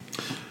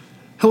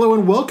Hello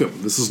and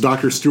welcome. This is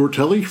Dr. Stuart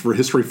Tully for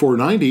History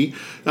 490.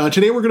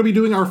 Today we're going to be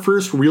doing our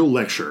first real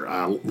lecture.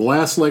 The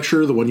last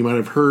lecture, the one you might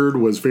have heard,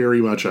 was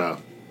very much a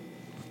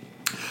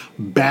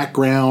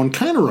background,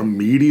 kind of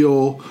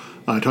remedial,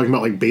 talking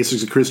about like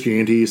basics of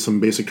Christianity, some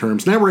basic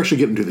terms. Now we're actually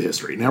getting to the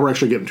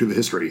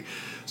history.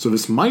 So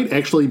this might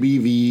actually be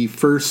the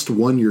first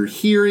one you're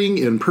hearing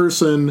in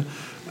person.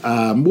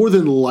 More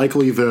than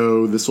likely,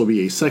 though, this will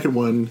be a second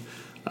one.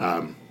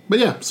 But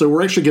yeah, so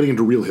we're actually getting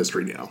into real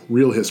history now.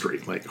 Real history,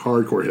 like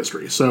hardcore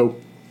history. So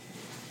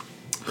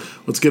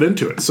let's get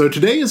into it. So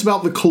today is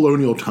about the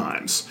colonial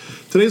times.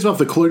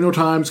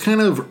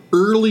 Kind of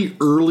early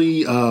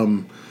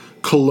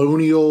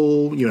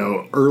colonial,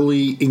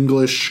 early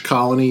English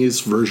colonies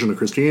version of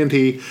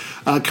Christianity,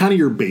 kind of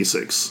your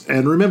basics.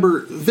 And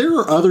remember, there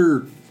are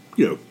other,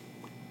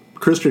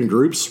 Christian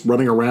groups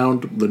running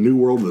around the New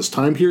World in this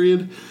time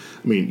period.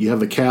 I mean, you have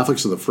the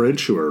Catholics and the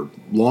French who are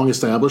long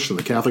established, and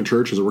the Catholic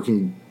Church is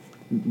working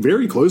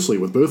very closely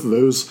with both of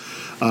those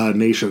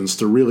nations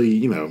to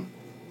really,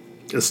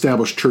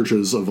 establish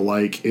churches of the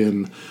like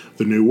in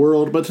the New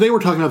World. But today we're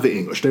talking about the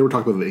English.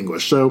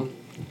 So,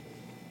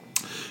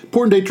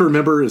 important date to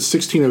remember is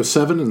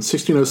 1607. In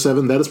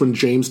 1607, that is when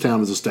Jamestown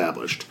is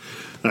established.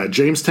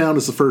 Jamestown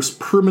is the first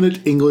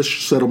permanent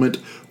English settlement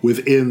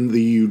within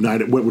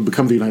what would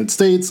become the United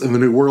States and the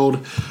New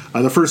World.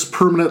 The first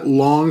permanent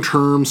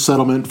long-term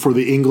settlement for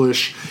the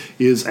English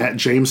is at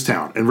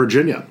Jamestown in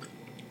Virginia.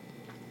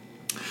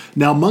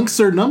 Now, amongst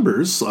their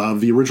numbers,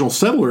 the original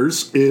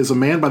settlers is a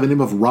man by the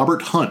name of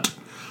Robert Hunt.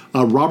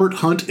 Robert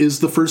Hunt is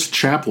the first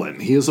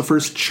chaplain. He is the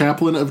first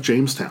chaplain of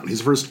Jamestown. He's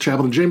the first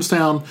chaplain of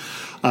Jamestown,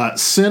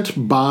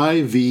 sent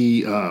by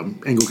the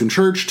Anglican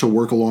Church to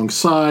work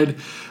alongside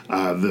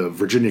the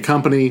Virginia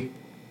Company,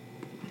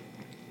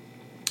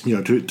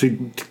 to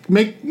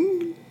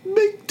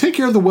take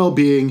care of the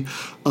well-being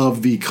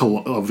of the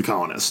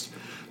colonists.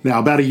 Now,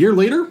 about a year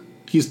later,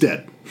 he's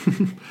dead.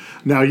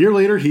 Now,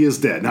 he is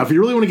dead. Now, if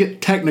you really want to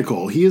get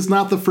technical, he is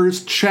not the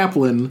first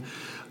chaplain,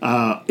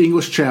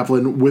 English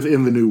chaplain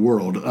within the New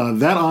World.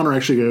 That honor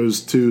actually goes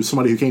to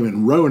somebody who came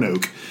in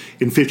Roanoke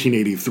in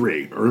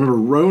 1583. Remember,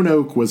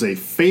 Roanoke was a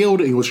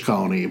failed English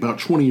colony about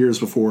 20 years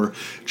before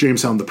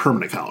Jamestown, the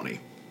permanent colony.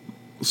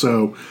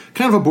 So,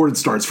 kind of aborted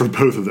starts for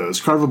both of those.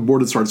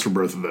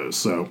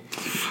 So,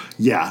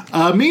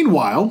 yeah.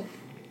 Meanwhile,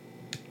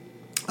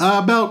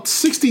 about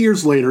 60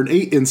 years later,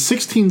 in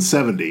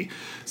 1670,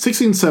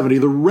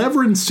 the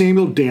Reverend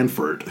Samuel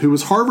Danforth, who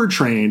was Harvard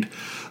trained,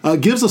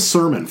 gives a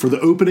sermon for the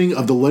opening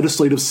of the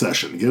legislative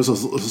session. He gives a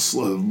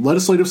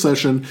legislative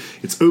session.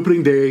 It's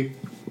opening day.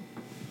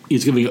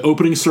 He's giving an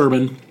opening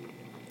sermon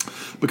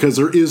because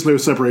there is no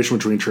separation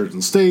between church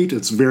and state.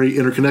 It's very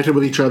interconnected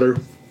with each other.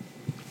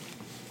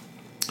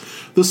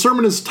 The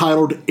sermon is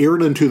titled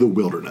Aaron into the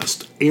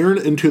Wilderness,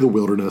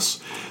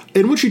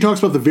 in which he talks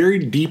about the very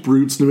deep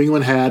roots New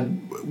England had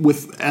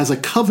as a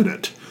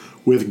covenant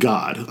with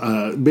God.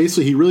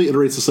 Basically, he really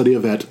iterates this idea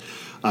that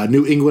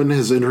New England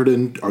has entered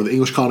in, or the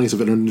English colonies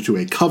have entered into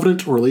a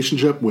covenant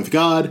relationship with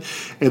God,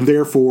 and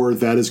therefore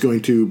that is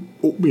going to,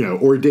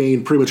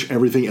 ordain pretty much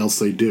everything else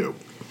they do.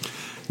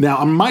 Now,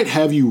 I might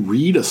have you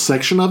read a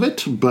section of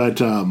it,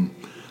 but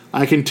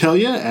I can tell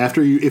you,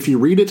 if you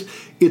read it,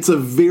 it's a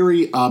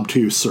very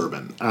obtuse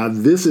sermon.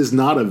 This is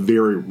not a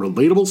very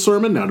relatable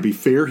sermon. Now, to be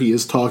fair, he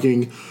is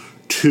talking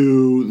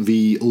to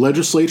the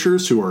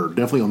legislatures who are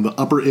definitely on the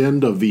upper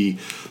end of the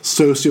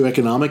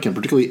socioeconomic and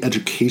particularly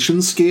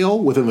education scale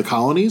within the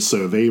colonies,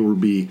 so they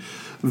would be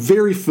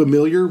very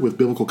familiar with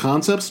biblical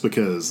concepts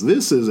because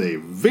this is a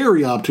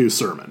very obtuse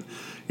sermon.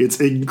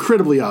 It's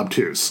incredibly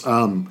obtuse.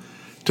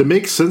 To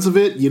make sense of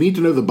it, you need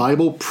to know the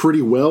Bible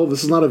pretty well.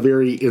 This is not a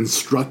very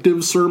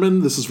instructive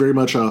sermon. This is very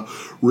much a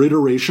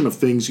reiteration of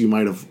things you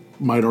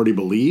might already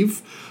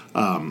believe.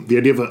 The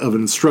idea of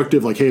an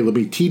instructive, like, hey, let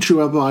me teach you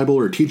about the Bible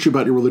or teach you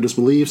about your religious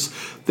beliefs,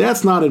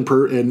 that's not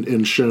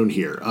in shown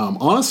here.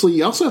 Honestly,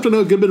 you also have to know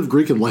a good bit of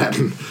Greek and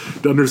Latin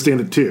to understand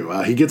it too.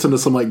 He gets into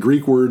some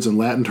Greek words and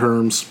Latin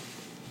terms,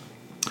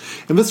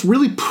 and this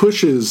really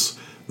pushes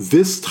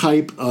this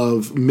type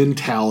of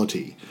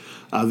mentality.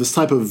 This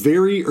type of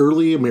very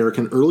early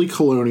American, early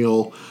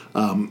colonial,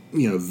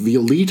 the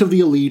elite of the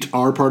elite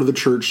are part of the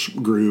church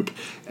group,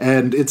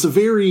 and it's a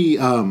very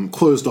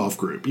closed-off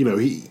group.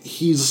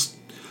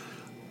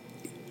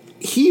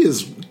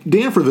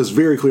 Danforth is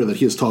very clear that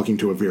he is talking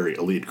to a very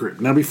elite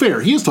group. Now, to be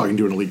fair, he is talking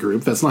to an elite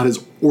group. That's not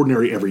his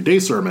ordinary everyday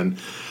sermon.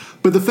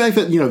 But the fact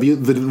that,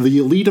 the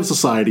elite of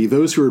society,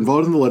 those who are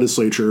involved in the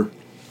legislature,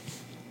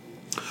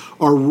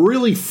 are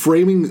really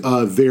framing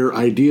their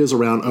ideas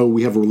around,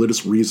 we have a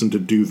religious reason to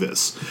do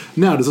this.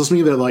 Now, does this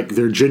mean that,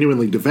 they're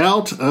genuinely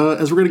devout,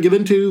 as we're going to get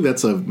into?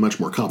 That's a much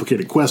more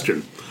complicated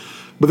question.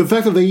 But the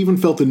fact that they even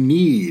felt the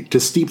need to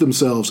steep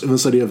themselves in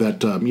this idea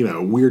that,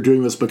 we're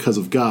doing this because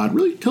of God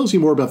really tells you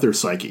more about their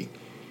psyche.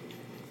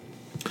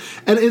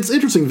 And it's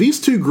interesting, these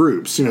two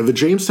groups, the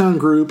Jamestown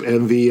group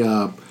and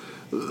the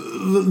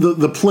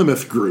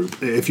Plymouth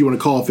group, if you want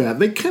to call it that,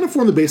 they kind of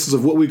form the basis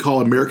of what we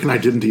call American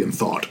identity and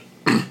thought.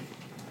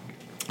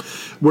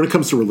 when it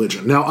comes to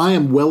religion. Now, I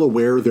am well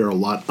aware there are a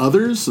lot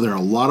others.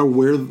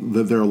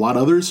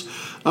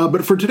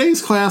 But for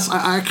today's class,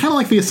 I kind of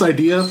like this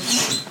idea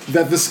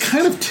that this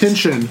kind of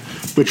tension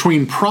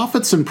between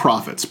prophets and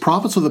prophets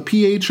with a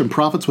PH and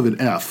prophets with an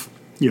F,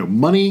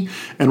 money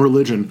and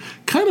religion,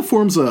 kind of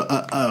forms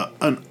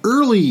an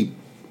early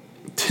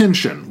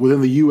tension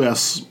within the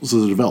U.S.'s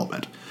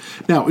development.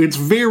 Now, it's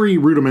very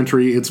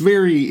rudimentary.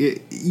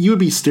 You would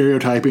be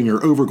stereotyping or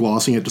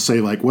overglossing it to say,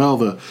 like, well,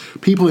 the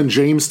people in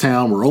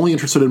Jamestown were only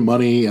interested in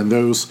money, and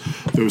those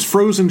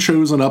frozen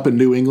chosen up in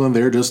New England,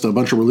 they're just a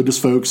bunch of religious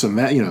folks, and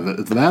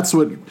that's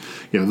what,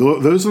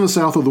 those in the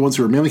South are the ones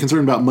who are mainly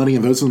concerned about money,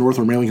 and those in the North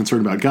are mainly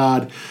concerned about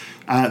God.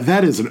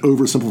 That is an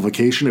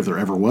oversimplification, if there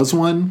ever was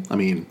one. I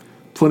mean,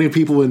 plenty of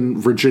people in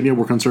Virginia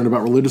were concerned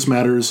about religious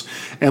matters,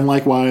 and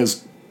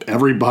likewise,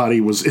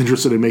 everybody was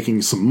interested in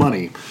making some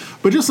money.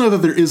 But just know that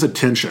there is a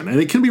tension, and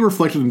it can be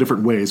reflected in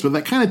different ways. But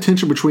that kind of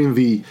tension between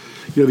the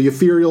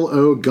ethereal,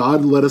 oh,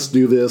 God let us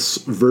do this,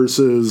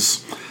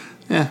 versus,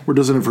 we're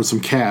doing it for some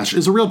cash,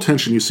 is a real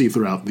tension you see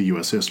throughout the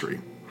U.S.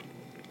 history.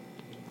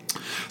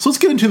 So let's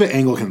get into the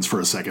Anglicans for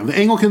a second. The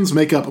Anglicans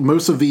make up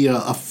most of the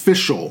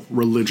official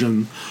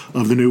religion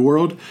of the New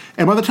World.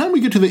 And by the time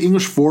we get to the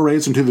English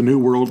forays into the New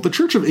World, the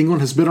Church of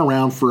England has been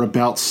around for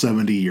about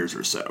 70 years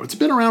or so. It's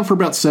been around for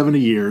about 70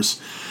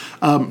 years.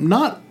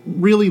 Not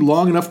really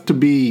long enough to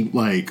be,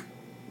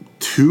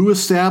 too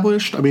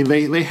established. I mean,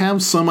 they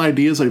have some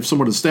ideas that have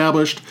somewhat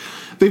established.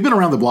 They've been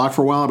around the block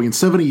for a while. I mean,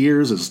 70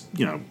 years is,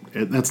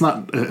 that's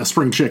not a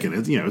spring chicken.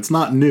 It's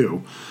not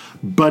new.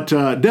 But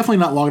definitely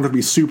not long enough to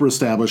be super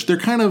established. They're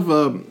kind of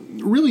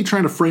really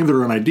trying to frame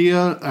their own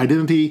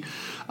identity,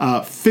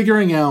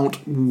 figuring out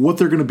what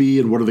they're going to be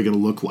and what are they going to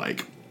look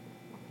like.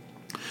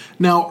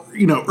 Now,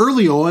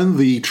 early on,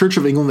 the Church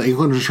of England, the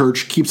Anglican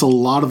Church, keeps a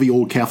lot of the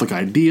old Catholic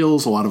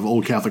ideals, a lot of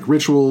old Catholic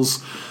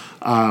rituals.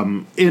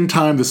 In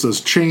time, this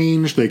has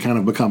changed. They kind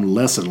of become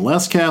less and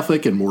less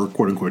Catholic and more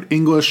quote-unquote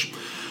English.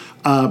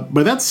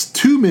 But that's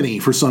too many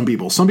for some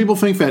people. Some people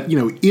think that,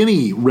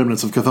 any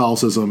remnants of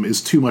Catholicism is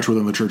too much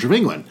within the Church of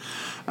England.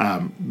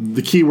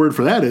 The key word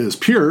for that is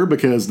pure,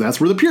 because that's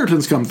where the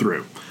Puritans come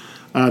through.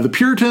 The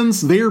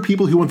Puritans, they are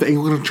people who want the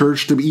Anglican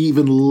Church to be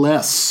even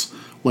less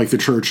like the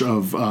Church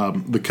of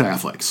the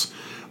Catholics.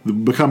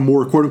 Become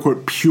more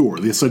quote-unquote pure.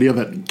 This idea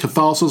that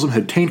Catholicism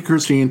had tainted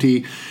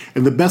Christianity,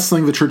 and the best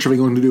thing the Church of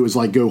England to do is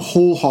go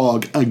whole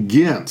hog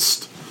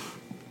against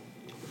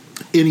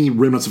any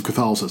remnants of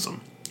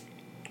Catholicism.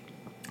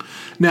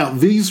 Now,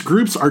 these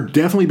groups are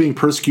definitely being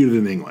persecuted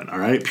in England, all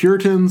right?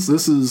 Puritans,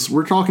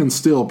 we're talking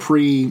still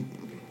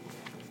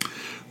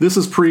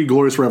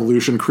pre-Glorious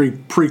Revolution,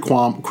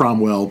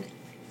 pre-Cromwell.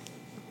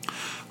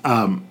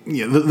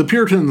 The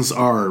Puritans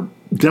are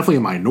definitely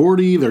a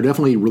minority. They're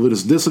definitely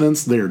religious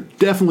dissidents. They're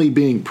definitely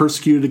being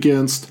persecuted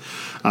against.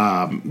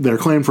 They're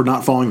claimed for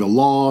not following the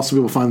law. Some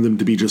people find them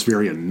to be just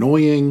very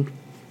annoying.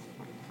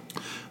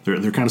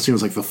 They're kind of seen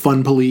as the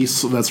fun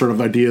police, that sort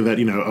of idea that,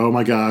 oh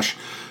my gosh,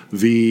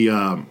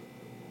 the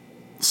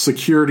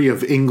security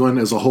of England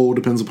as a whole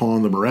depends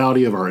upon the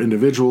morality of our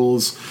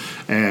individuals,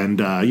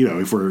 and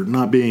if we're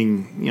not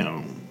being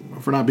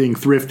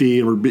thrifty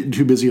and we're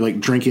too busy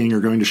drinking or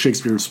going to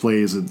Shakespeare's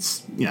plays,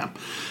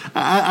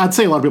 I'd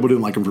say a lot of people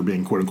didn't like them for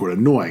being quote unquote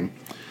annoying,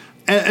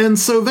 and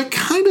so that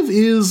kind of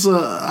is an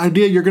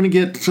idea you're going to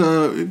get,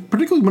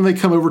 particularly when they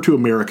come over to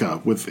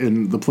America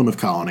within the Plymouth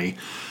colony.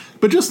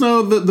 But just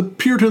know that the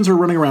Puritans are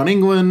running around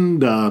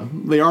England.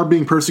 They are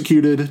being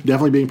persecuted,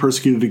 definitely being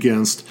persecuted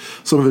against.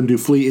 Some of them do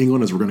flee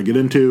England, as we're going to get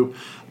into.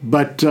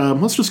 But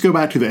let's just go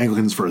back to the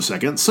Anglicans for a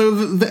second. So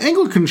the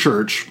Anglican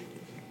Church,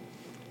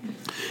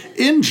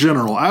 in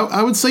general,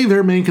 I would say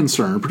their main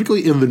concern,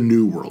 particularly in the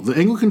New World, the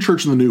Anglican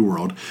Church in the New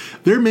World,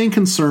 their main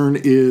concern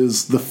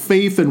is the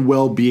faith and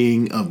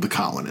well-being of the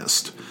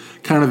colonist.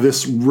 Kind of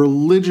this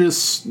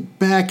religious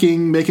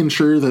backing, making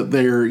sure that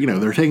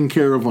they're taken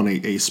care of on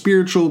a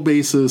spiritual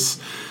basis.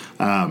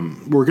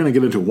 We're going to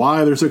get into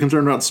why they're so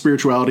concerned about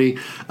spirituality.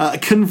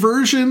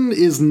 Conversion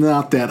is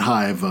not that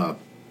high of a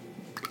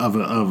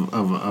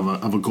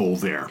goal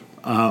there.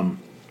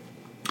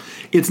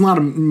 It's not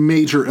a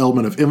major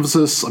element of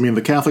emphasis. I mean,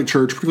 the Catholic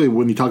Church, particularly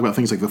when you talk about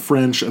things like the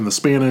French and the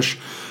Spanish,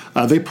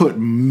 they put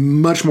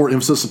much more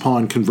emphasis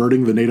upon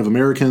converting the Native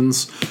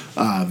Americans.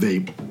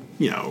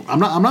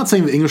 I'm not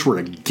saying the English were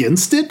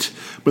against it,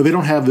 but they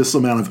don't have this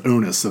amount of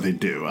onus that they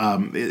do.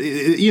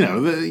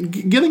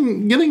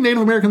 Getting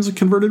Native Americans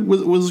converted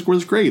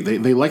was great.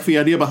 They liked the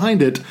idea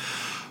behind it,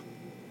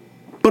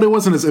 but it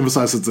wasn't as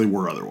emphasized as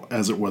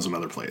it was in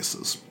other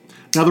places.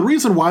 Now, the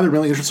reason why they're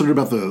really interested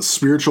about the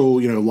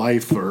spiritual,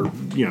 life or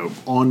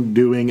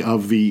ondoing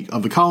of the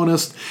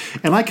colonists,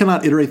 and I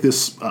cannot iterate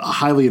this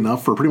highly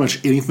enough for pretty much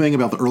anything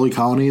about the early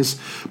colonies.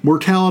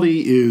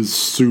 Mortality is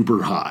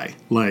super high,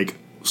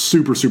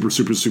 super, super,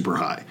 super, super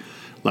high.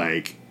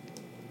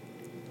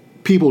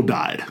 People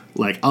died.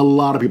 A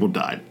lot of people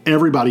died.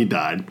 Everybody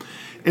died.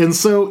 And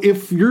so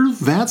if you're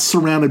that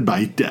surrounded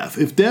by death,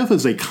 if death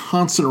is a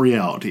constant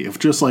reality, if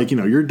just like,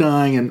 you're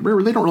dying, and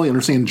remember, they don't really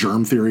understand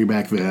germ theory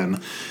back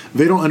then.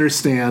 They don't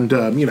understand,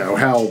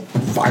 how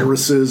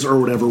viruses or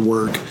whatever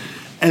work.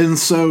 And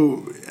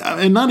so,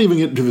 and not even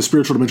get to the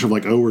spiritual dimension of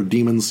like, or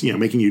demons,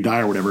 making you die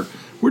or whatever.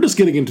 We're just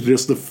getting into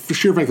just the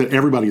sheer fact that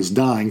everybody is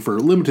dying for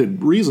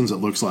limited reasons, it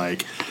looks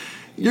like.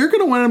 You're going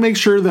to want to make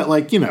sure that,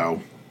 like,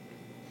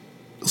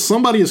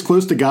 somebody is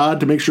close to God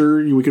to make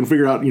sure we can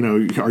figure out,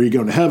 are you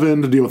going to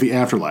heaven to deal with the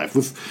afterlife?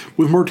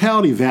 With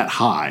mortality that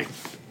high,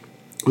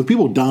 with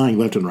people dying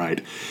left and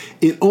right,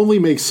 it only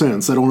makes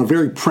sense that on a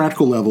very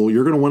practical level,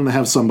 you're going to want to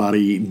have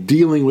somebody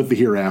dealing with the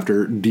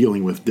hereafter,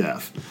 dealing with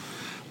death.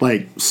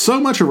 Like, so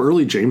much of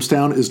early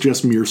Jamestown is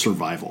just mere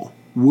survival,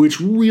 which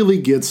really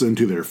gets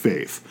into their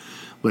faith.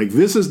 Like,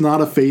 this is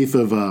not a faith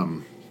of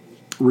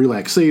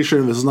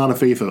relaxation. This is not a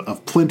faith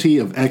of plenty,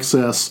 of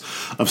excess,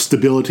 of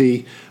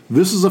stability.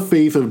 This is a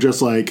faith of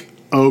just like,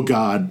 oh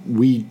God,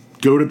 we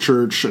go to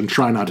church and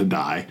try not to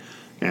die.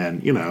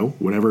 And,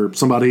 whenever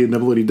somebody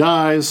inevitably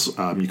dies,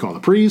 you call the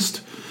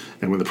priest.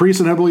 And when the priest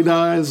inevitably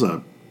dies,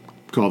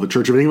 call the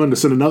Church of England to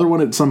send another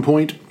one at some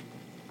point.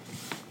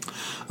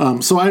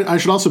 So I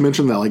should also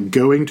mention that, like,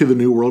 going to the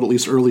New World, at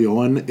least early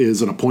on,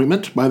 is an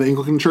appointment by the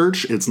Anglican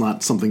Church. It's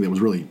not something that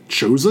was really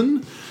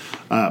chosen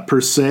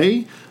per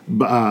se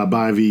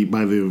by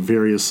the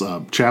various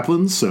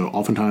chaplains. So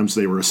oftentimes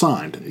they were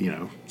assigned.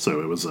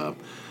 So it was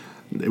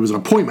an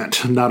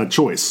appointment, not a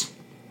choice.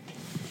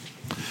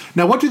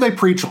 Now, what do they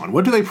preach on?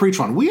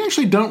 We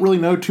actually don't really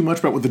know too much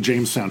about what the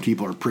Jamestown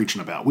people are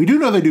preaching about. We do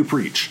know they do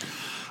preach.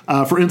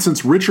 For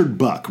instance, Richard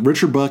Buck.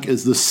 Richard Buck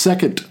is the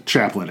second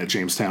chaplain at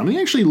Jamestown. He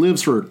actually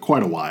lives for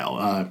quite a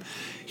while.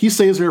 He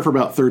stays there for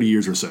about 30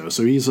 years or so.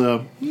 So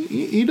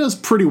he does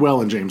pretty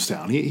well in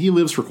Jamestown. He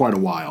lives for quite a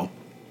while.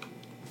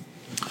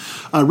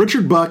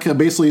 Richard Buck,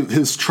 basically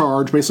his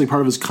charge, basically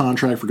part of his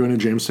contract for going to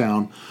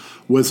Jamestown,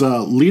 was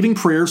leading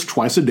prayers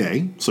twice a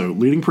day. So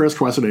leading prayers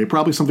twice a day,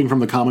 probably something from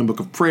the Common Book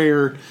of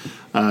Prayer,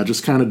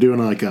 just kind of doing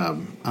like I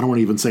don't want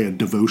to even say a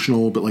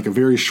devotional, but like a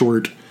very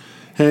short,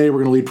 hey,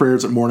 we're going to lead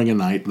prayers at morning and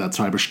night, that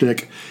type of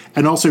shtick.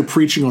 And also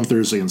preaching on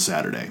Thursday and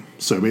Saturday.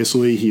 So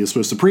basically he is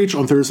supposed to preach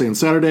on Thursday and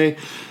Saturday.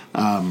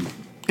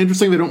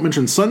 Interesting they don't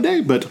mention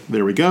Sunday, but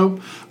there we go.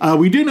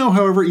 We do know,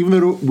 however, even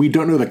though we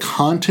don't know the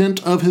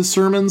content of his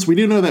sermons, we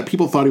do know that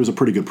people thought he was a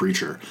pretty good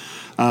preacher.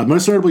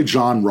 Most notably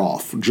John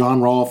Rolfe.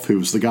 John Rolfe,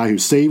 who's the guy who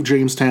saved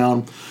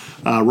Jamestown.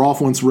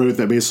 Rolfe once wrote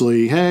that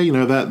basically, hey,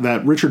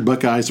 that Richard Buck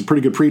guy is a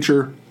pretty good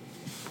preacher.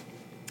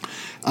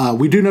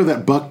 We do know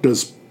that Buck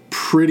does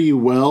pretty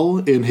well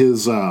in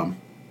his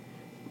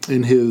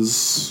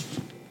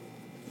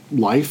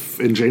life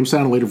in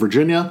Jamestown and later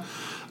Virginia.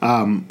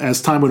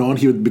 As time went on,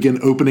 he would begin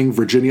opening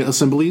Virginia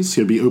assemblies.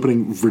 He would be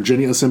opening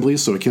Virginia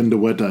assemblies, so akin to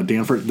what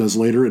Danforth does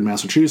later in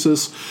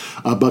Massachusetts.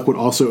 Buck would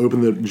also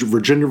open the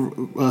Virginia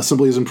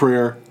assemblies in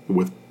prayer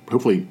with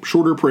hopefully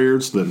shorter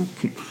prayers than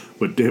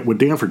what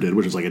Danforth did,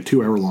 which is like a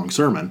 2-hour-long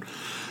sermon.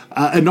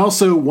 And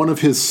also, one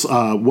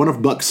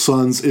of Buck's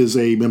sons is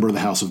a member of the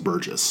House of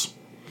Burgess.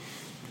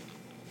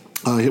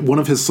 One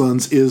of his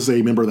sons is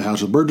a member of the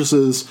House of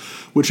Burgesses,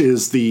 which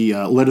is the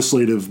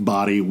legislative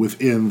body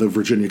within the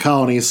Virginia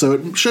colony. So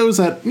it shows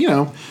that,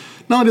 not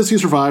only does he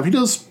survive, he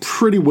does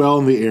pretty well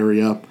in the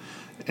area,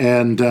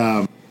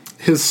 and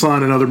his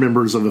son and other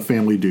members of the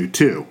family do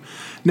too.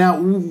 Now,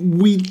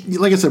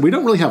 like I said, we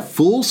don't really have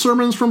full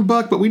sermons from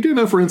Buck, but we do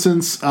know, for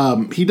instance,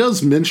 he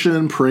does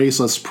mention,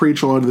 let's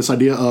preach on this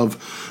idea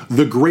of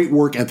the great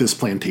work at this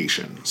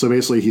plantation. So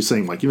basically he's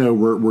saying, like,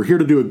 we're here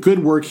to do a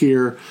good work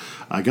here.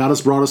 God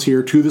has brought us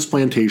here to this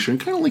plantation,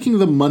 kind of linking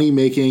the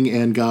money-making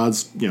and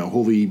God's,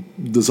 holy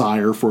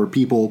desire for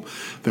people,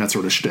 that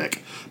sort of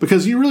shtick.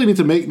 Because you really need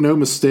to make no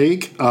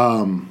mistake,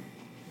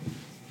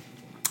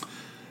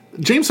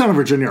 Jamestown and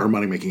Virginia are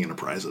money-making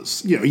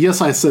enterprises. Yes,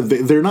 I said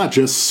they're not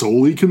just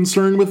solely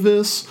concerned with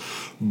this,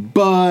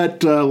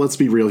 but let's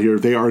be real here,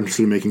 they are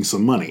interested in making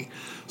some money.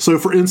 So,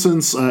 for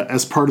instance,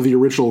 as part of the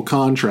original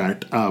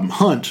contract,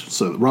 Hunt,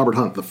 so Robert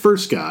Hunt, the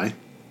first guy,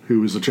 who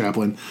was a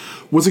chaplain,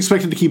 was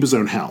expected to keep his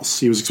own house.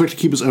 He was expected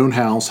to keep his own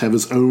house, have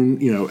his own,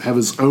 have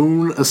his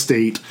own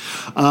estate,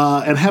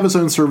 and have his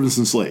own servants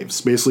and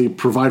slaves. Basically,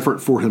 provide for it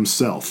for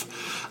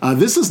himself.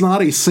 This is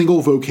not a single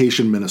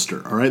vocation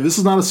minister. All right, this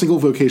is not a single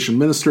vocation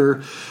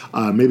minister.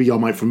 Maybe y'all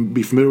might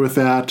be familiar with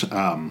that.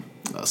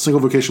 A single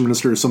vocation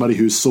minister is somebody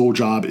whose sole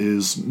job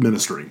is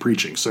ministering,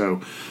 preaching. So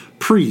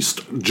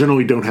priests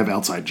generally don't have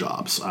outside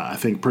jobs. I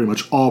think pretty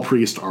much all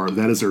priests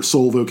that is their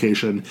sole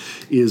vocation,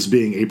 is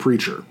being a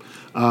preacher.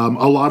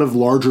 A lot of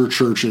larger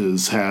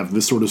churches have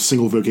this sort of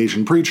single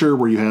vocation preacher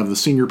where you have the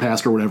senior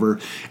pastor or whatever,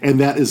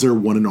 and that is their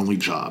one and only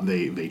job.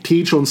 They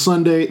teach on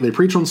Sunday, they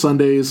preach on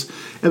Sundays,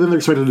 and then they're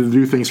expected to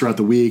do things throughout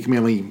the week,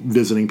 mainly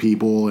visiting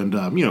people and,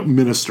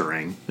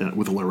 ministering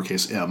with a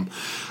lowercase m.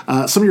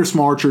 Some of your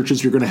smaller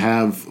churches, you're going to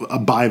have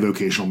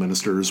bivocational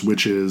ministers,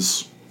 which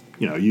is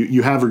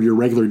You have your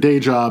regular day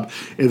job,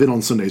 and then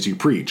on Sundays you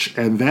preach.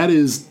 And that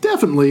is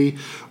definitely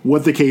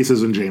what the case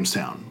is in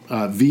Jamestown.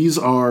 These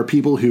are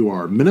people who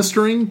are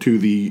ministering to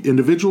the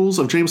individuals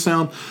of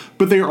Jamestown,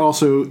 but they are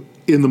also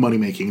in the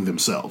money-making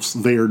themselves.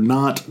 They are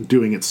not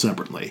doing it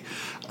separately.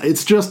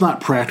 It's just not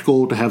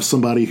practical to have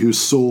somebody whose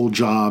sole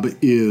job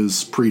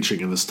is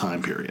preaching in this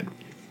time period.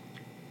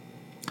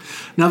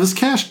 Now, this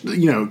cash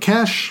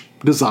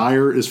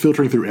desire is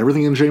filtering through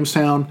everything in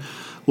Jamestown.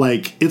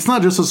 Like, it's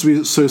not just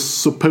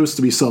supposed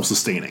to be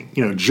self-sustaining.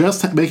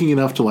 Just making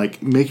enough to,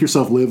 make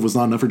yourself live was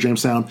not enough for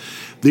Jamestown.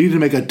 They need to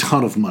make a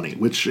ton of money,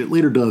 which it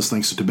later does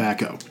thanks to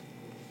tobacco.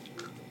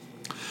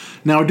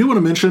 Now, I do want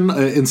to mention,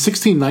 in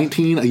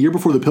 1619, a year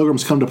before the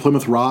Pilgrims come to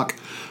Plymouth Rock,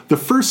 the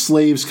first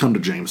slaves come to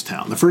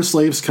Jamestown. Plymouth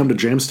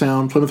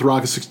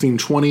Rock is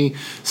 1620.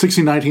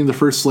 1619, the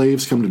first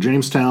slaves come to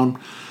Jamestown.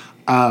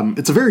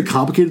 It's a very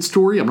complicated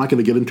story. I'm not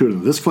going to get into it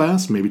in this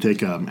class. Maybe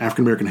take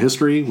African American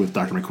history with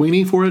Dr.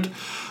 McQueenie for it.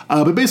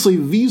 But basically,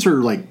 these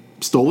are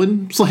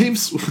stolen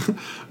slaves.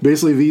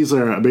 These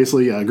are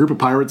a group of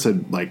pirates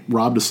had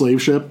robbed a slave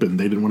ship and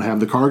they didn't want to have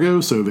the cargo,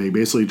 so they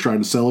basically tried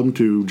to sell them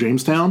to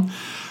Jamestown.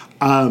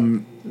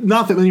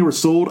 Not that many were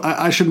sold.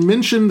 I should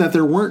mention that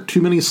there weren't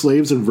too many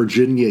slaves in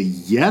Virginia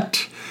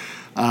yet.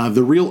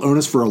 The real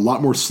onus for a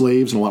lot more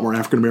slaves and a lot more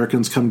African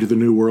Americans coming to the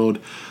New World,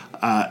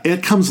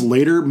 it comes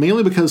later,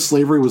 mainly because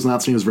slavery was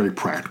not seen as very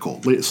practical.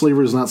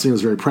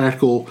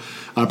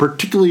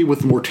 Particularly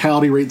with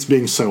mortality rates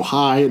being so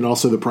high and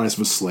also the price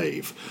of a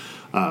slave.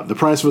 The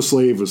price of a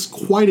slave was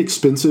quite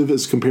expensive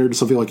as compared to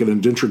something like an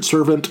indentured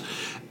servant,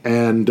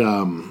 and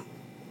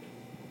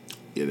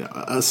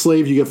a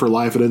slave you get for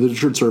life, an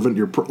indentured servant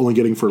you're only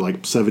getting for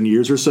 7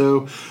 years or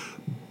so,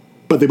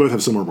 but they both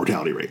have similar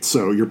mortality rates,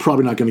 so you're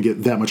probably not going to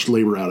get that much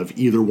labor out of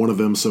either one of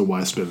them, so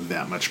why spend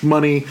that much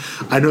money?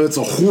 I know it's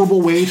a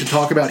horrible way to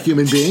talk about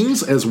human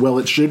beings, as well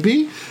it should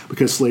be,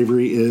 because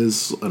slavery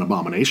is an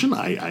abomination.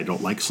 I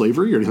don't like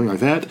slavery or anything like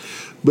that,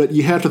 but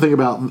you have to think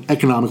about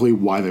economically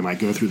why they might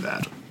go through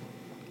that.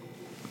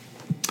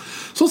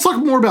 So let's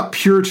talk more about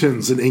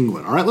Puritans in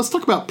England. All right, let's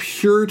talk about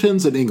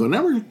Puritans in England.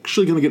 Now we're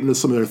actually going to get into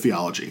some of their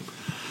theology.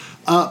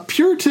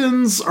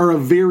 Puritans are a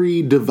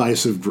very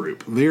divisive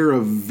group. They're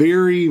a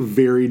very,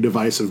 very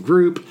divisive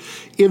group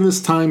in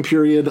this time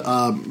period.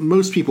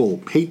 Most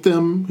people hate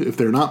them if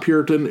they're not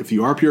Puritan. If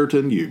you are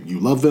Puritan, you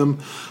love them.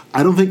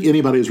 I don't think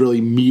anybody is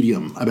really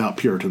medium about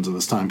Puritans in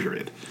this time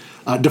period.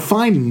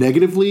 Defined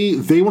negatively,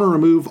 they want to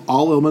remove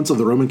all elements of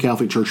the Roman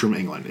Catholic Church from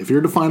England. If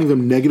you're defining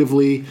them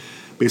negatively,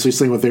 basically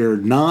saying what they're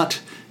not,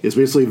 is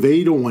basically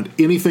they don't want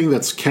anything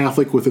that's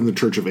Catholic within the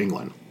Church of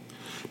England.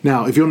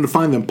 Now, if you want to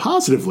define them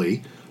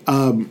positively,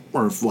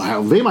 or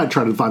how they might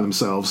try to define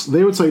themselves,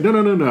 they would say,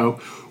 no.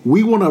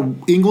 We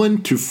want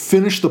England to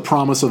finish the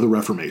promise of the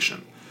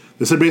Reformation.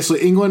 They said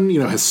basically England,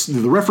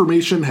 the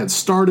Reformation had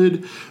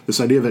started. This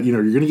idea that,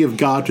 you're going to give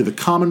God to the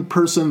common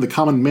person. The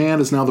common man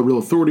is now the real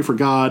authority for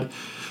God,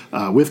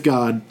 with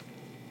God.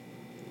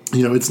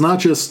 It's not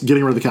just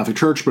getting rid of the Catholic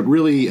Church, but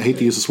really, I hate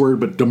to use this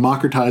word, but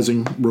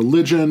democratizing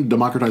religion,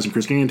 democratizing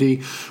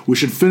Christianity. We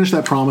should finish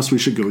that promise. We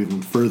should go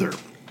even further.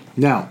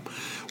 Now,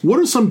 what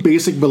are some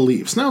basic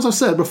beliefs? Now, as I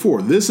said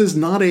before, this is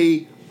not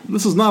a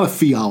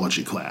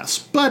theology class,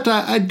 but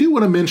I do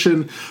want to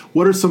mention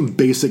what are some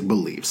basic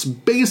beliefs.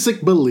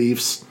 Basic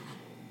beliefs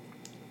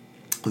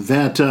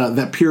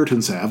that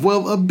Puritans have.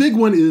 Well, a big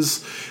one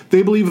is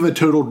they believe in the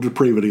total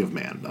depravity of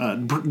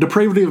man.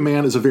 Depravity of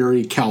man is a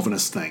very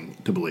Calvinist thing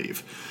to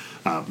believe.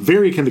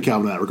 Very akin to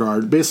Calvin in that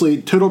regard.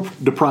 Basically, total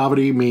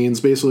depravity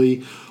means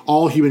basically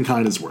all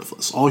humankind is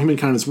worthless. All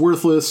humankind is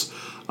worthless.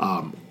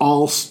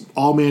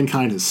 All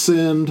mankind has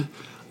sinned.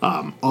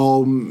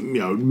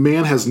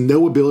 Man has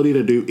no ability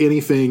to do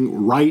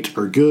anything right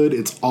or good.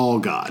 It's all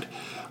God.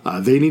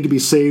 They need to be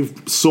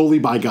saved solely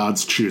by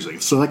God's choosing.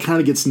 So that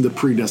kind of gets into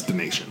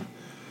predestination.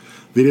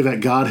 The idea that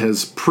God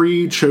has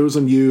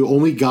pre-chosen you.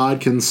 Only God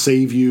can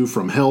save you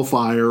from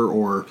hellfire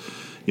or,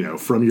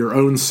 from your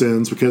own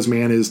sins, because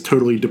man is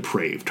totally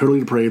depraved,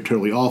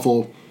 totally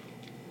awful.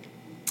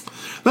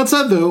 That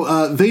said,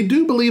 though, they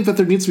do believe that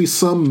there needs to be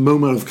some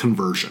moment of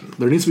conversion.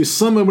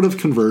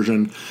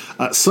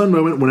 Some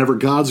moment whenever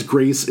God's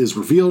grace is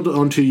revealed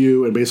unto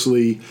you, and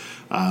basically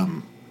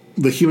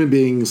the human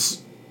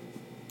beings,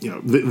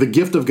 the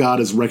gift of God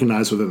is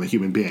recognized within the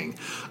human being.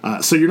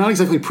 So you're not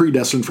exactly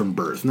predestined from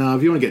birth. Now,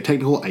 if you want to get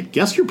technical, I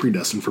guess you're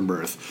predestined from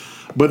birth.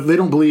 But they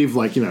don't believe,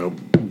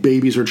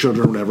 babies or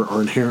children or whatever are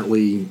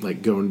inherently,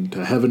 going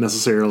to heaven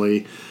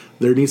necessarily.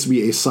 There needs to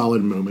be a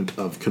solid moment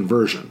of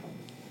conversion.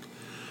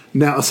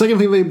 Now, a second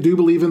thing they do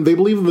believe in, they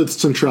believe in the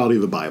centrality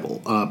of the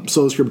Bible.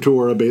 Sola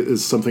Scriptura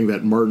is something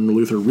that Martin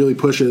Luther really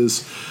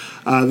pushes.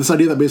 This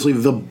idea that basically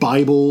the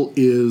Bible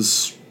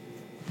is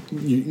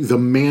the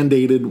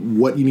mandated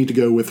what you need to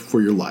go with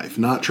for your life.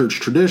 Not church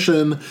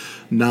tradition,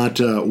 not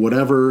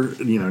whatever,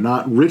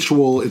 not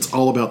ritual. It's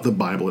all about the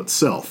Bible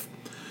itself.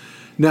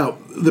 Now,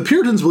 the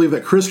Puritans believe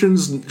that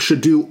Christians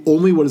should do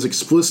only what is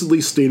explicitly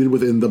stated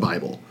within the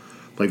Bible.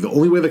 The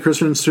only way that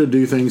Christians should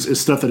do things is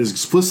stuff that is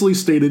explicitly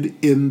stated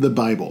in the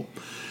Bible.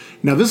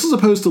 Now, this is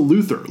opposed to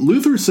Luther.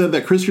 Luther said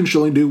that Christians should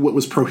only do what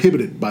was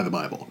prohibited by the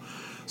Bible.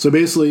 So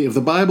basically, if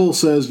the Bible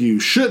says you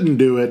shouldn't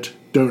do it,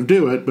 don't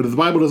do it. But if the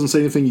Bible doesn't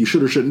say anything you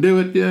should or shouldn't do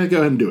it, yeah, go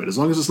ahead and do it. As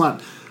long as it's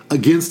not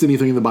against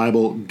anything in the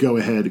Bible, go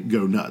ahead,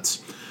 go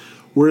nuts.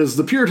 Whereas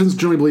the Puritans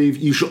generally believe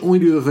you should only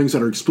do the things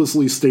that are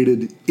explicitly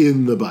stated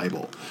in the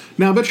Bible.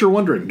 Now, I bet you're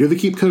wondering, do they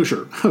keep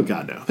kosher? Oh,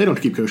 God, no. They don't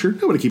keep kosher.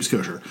 Nobody keeps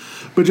kosher.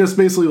 But just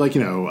basically, like,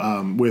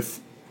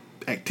 with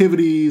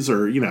activities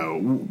or,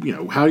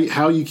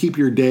 how you keep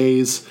your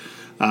days.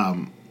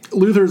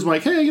 Luther's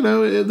like, hey,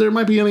 there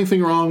might be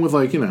anything wrong with,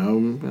 like, I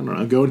don't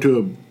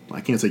know, I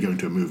can't say going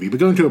to a movie,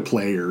 but going to a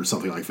play or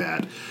something like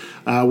that.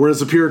 Whereas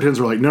the Puritans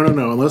were like, no,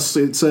 unless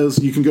it says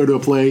you can go to a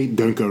play,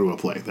 don't go to a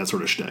play. That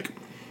sort of shtick.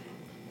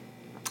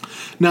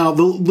 Now,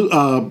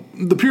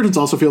 the Puritans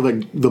also feel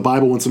that the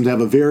Bible wants them to have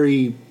a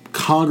very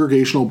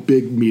congregational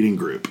big meeting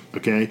group,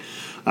 okay?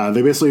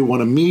 They basically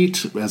want to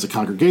meet as a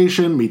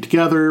congregation, meet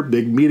together,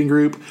 big meeting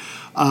group.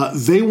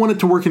 They want it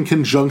to work in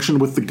conjunction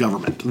with the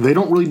government. They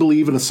don't really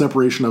believe in a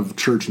separation of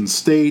church and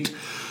state.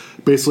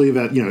 Basically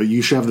that,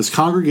 you should have this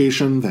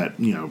congregation that,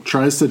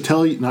 tries to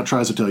tell you, not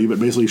tries to tell you, but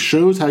basically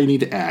shows how you need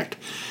to act.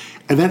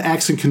 And that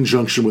acts in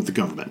conjunction with the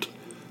government,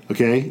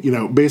 okay?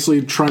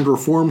 Basically trying to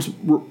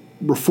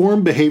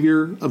reform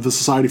behavior of the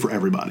society for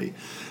everybody.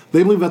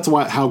 They believe that's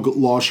how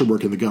law should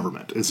work in the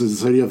government. It's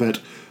this idea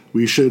that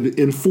we should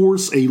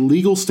enforce a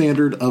legal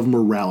standard of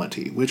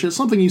morality, which is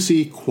something you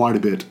see quite a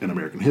bit in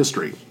American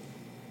history.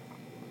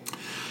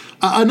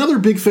 Another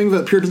big thing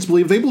that Puritans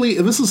believe, they believe,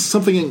 and this is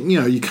something,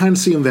 you kind of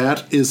see in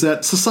that, is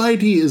that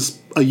society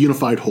is a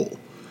unified whole.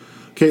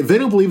 Okay, they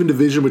don't believe in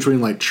division between,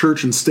 like,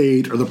 church and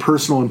state or the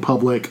personal and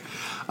public.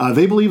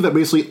 They believe that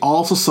basically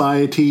all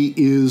society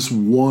is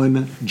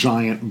one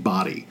giant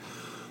body.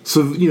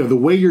 So, the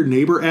way your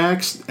neighbor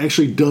acts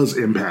actually does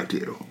impact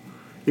you.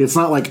 It's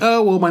not like,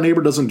 oh, well, my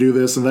neighbor doesn't do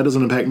this, and that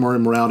doesn't impact my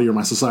morality or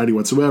my society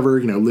whatsoever,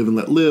 live and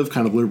let live,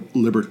 kind of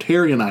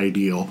libertarian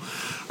ideal.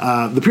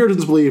 The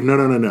Puritans believe,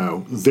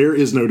 no, there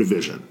is no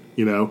division,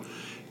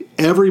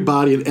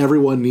 Everybody and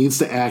everyone needs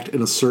to act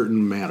in a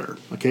certain manner,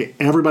 okay?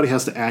 Everybody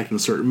has to act in a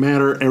certain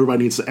manner.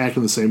 Everybody needs to act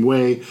in the same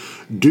way.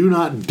 Do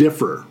not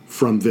differ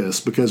from this,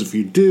 because if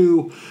you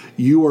do,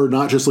 you are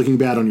not just looking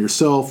bad on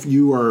yourself,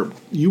 you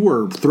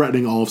are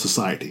threatening all of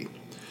society.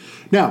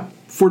 Now,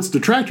 for its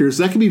detractors,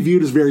 that can be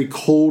viewed as very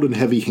cold and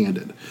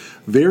heavy-handed.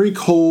 Very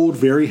cold,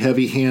 very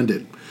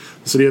heavy-handed.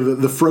 This idea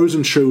of the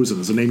frozen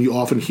chosen is a name you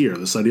often hear.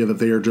 This idea that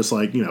they are just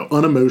like,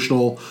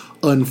 unemotional,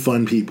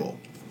 unfun people.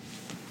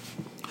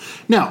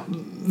 Now,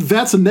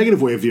 that's a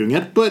negative way of viewing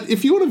it, but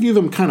if you want to view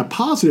them kind of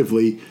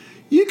positively,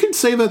 you could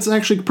say that's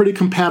actually pretty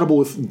compatible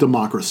with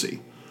democracy.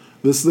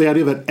 This is the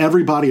idea that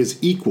everybody is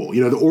equal.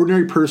 The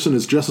ordinary person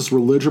is just as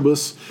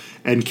religious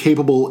and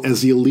capable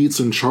as the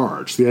elites in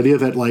charge. The idea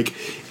that, like,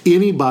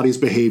 anybody's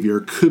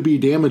behavior could be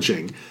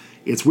damaging.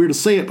 It's weird to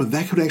say it, but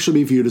that could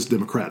actually be viewed as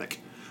democratic.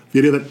 The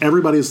idea that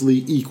everybody is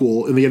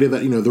equal, and the idea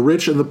that, the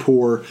rich and the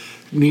poor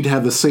need to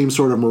have the same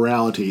sort of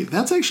morality,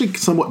 that's actually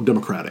somewhat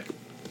democratic.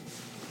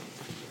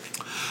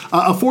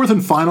 A fourth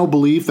and final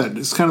belief that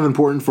is kind of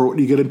important for what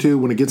you get into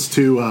when it gets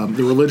to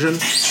the religion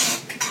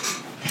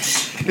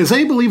is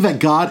they believe that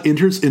God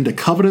enters into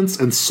covenants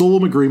and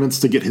solemn agreements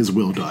to get his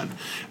will done.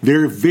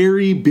 They're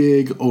very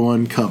big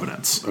on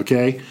covenants,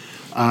 okay?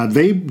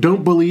 They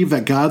don't believe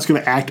that God's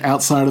going to act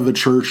outside of the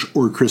church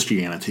or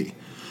Christianity.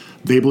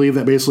 They believe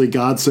that basically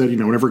God said,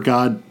 whenever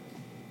God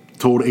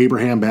told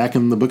Abraham back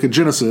in the book of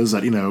Genesis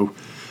that,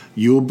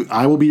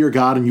 I will be your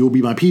God and you will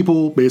be my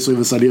people. Basically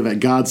this idea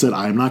that God said,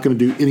 I am not going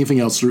to do anything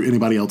else through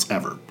anybody else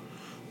ever.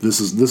 This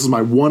is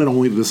my one and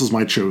only, this is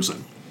my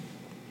chosen.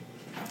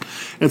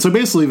 And so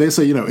basically they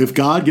say, if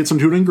God gets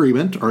into an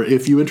agreement, or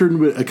if you enter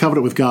into a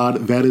covenant with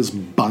God, that is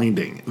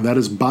binding. That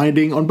is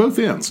binding on both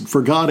ends,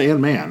 for God and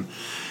man.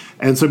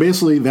 And so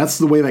basically that's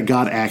the way that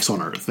God acts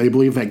on earth. They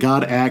believe that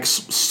God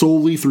acts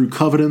solely through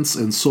covenants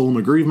and solemn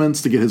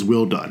agreements to get his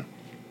will done.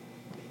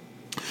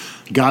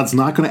 God's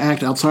not going to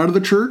act outside of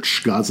the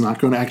church. God's not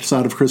going to act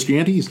outside of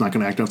Christianity. He's not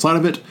going to act outside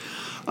of it.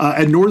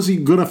 And nor is he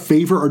going to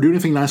favor or do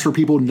anything nice for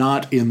people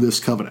not in this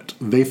covenant.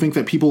 They think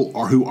that people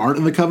who aren't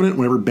in the covenant,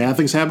 whenever bad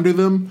things happen to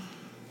them,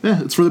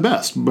 it's for the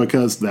best,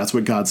 because that's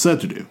what God said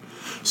to do.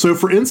 So,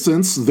 for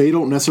instance, they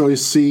don't necessarily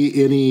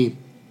see any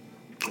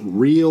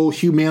real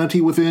humanity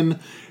within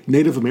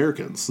Native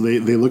Americans. They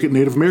look at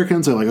Native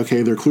Americans, they're like,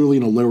 okay, they're clearly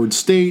in a lowered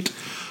state.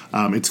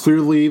 It's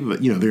clearly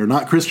that, they're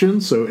not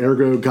Christians, so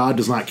ergo God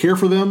does not care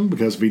for them,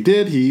 because if he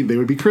did, they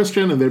would be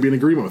Christian and there'd be an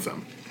agreement with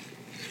them.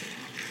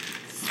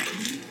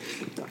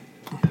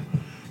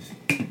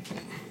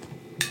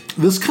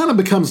 This kind of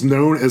becomes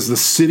known as the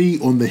city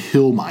on the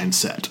hill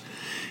mindset.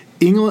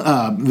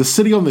 England, the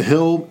city on the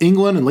hill,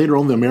 England, and later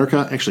on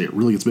America, actually it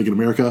really gets big in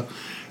America,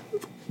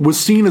 was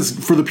seen as,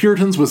 for the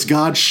Puritans, was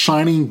God's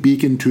shining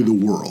beacon to the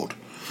world.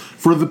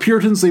 For the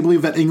Puritans, they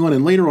believed that England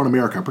and later on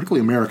America,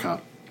 particularly America,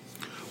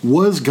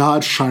 was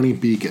God's shining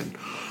beacon.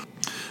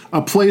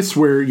 a place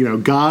where,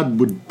 God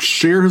would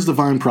share his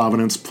divine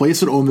providence,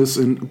 place it on this,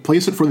 and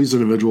place it for these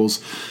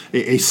individuals,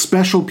 a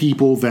special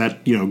people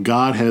that,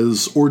 God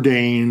has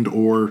ordained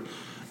or,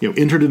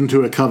 entered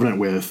into a covenant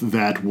with,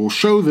 that will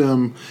show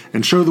them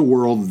and show the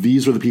world,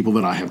 these are the people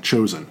that I have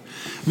chosen.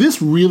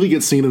 This really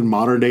gets seen in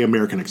modern-day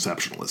American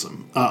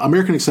exceptionalism.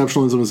 American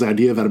exceptionalism is the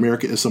idea that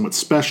America is somewhat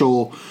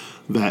special,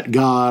 that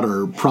God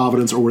or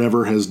Providence or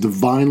whatever has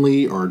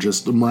divinely or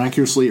just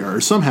miraculously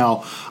or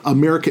somehow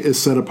America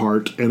is set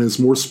apart and is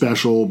more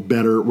special,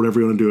 better, whatever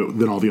you want to do it,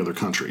 than all the other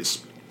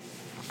countries.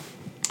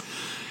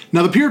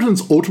 Now, the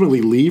Puritans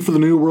ultimately leave for the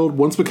New World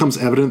once it becomes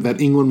evident that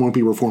England won't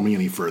be reforming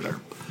any further.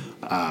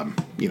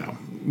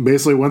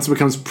 Basically, once it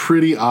becomes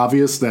pretty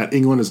obvious that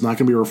England is not going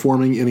to be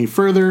reforming any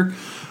further,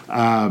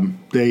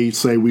 they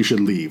say we should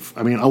leave.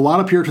 I mean, a lot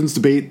of Puritans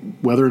debate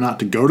whether or not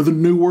to go to the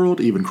New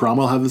World. Even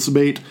Cromwell had this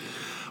debate.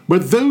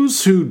 But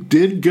those who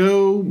did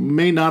go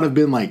may not have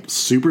been,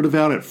 super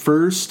devout at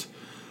first.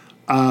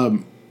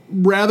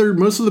 Rather,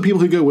 most of the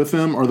people who go with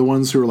them are the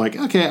ones who are like,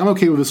 okay, I'm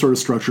okay with this sort of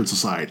structured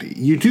society.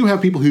 You do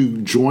have people who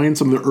join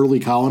some of the early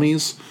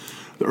colonies,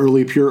 the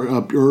early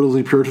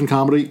Puritan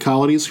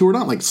colonies, who were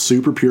not,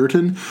 super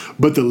Puritan,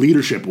 but the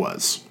leadership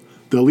was.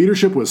 The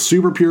leadership was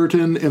super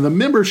Puritan, and the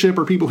membership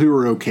are people who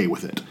are okay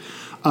with it.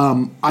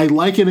 I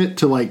liken it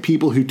to,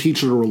 people who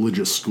teach at a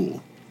religious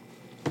school.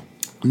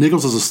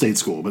 Nichols is a state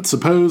school, but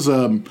suppose,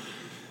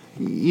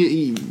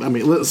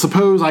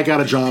 suppose I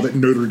got a job at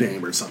Notre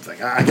Dame or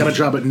something. I got a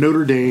job at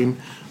Notre Dame.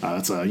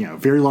 That's a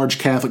very large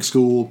Catholic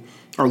school,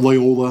 or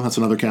Loyola. That's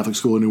another Catholic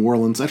school in New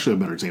Orleans. Actually, a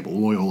better example,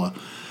 Loyola.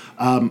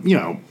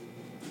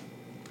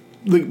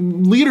 The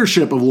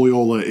leadership of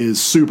Loyola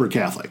is super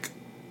Catholic.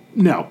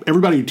 Now,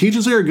 everybody who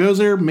teaches there, goes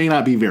there, may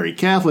not be very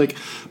Catholic,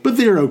 but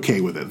they're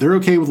okay with it. They're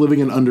okay with living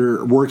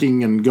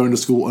working and going to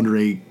school under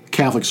a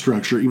Catholic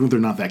structure, even if they're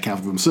not that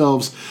Catholic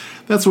themselves.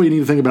 That's the way you need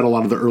to think about a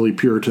lot of the early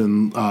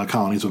Puritan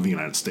colonies of the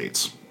United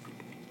States.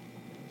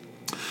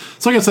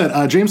 So like I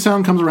said,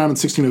 Jamestown comes around in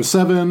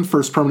 1607,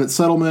 first permanent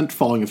settlement,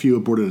 following a few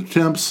aborted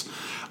attempts.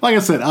 Like I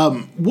said,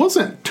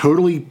 wasn't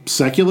totally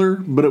secular,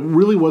 but it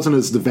really wasn't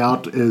as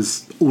devout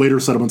as later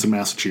settlements in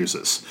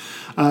Massachusetts.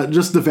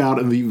 Just devout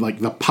in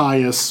the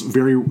pious,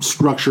 very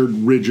structured,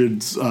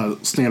 rigid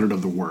standard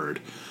of the word.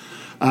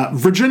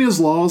 Virginia's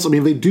laws,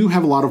 they do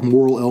have a lot of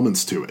moral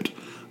elements to it.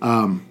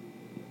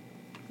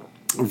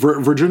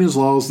 Virginia's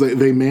laws,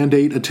 they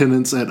mandate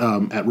attendance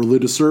at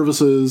religious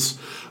services.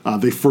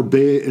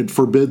 It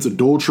forbids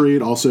adultery.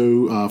 It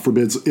also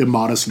forbids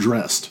immodest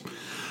dress.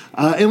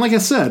 And like I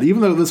said,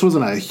 even though this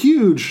wasn't a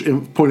huge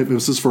point of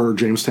emphasis for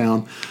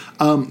Jamestown,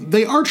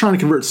 they are trying to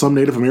convert some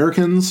Native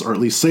Americans, or at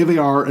least say they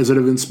are, as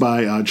evidenced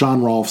by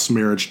John Rolfe's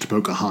marriage to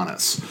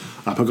Pocahontas.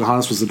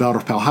 Pocahontas was the daughter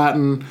of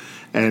Powhatan,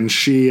 and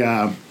she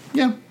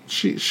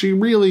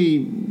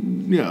really,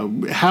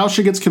 how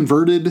she gets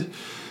converted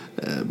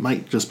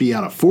might just be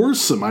out of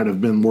force. It might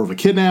have been more of a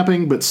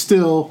kidnapping, but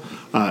still,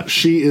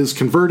 she is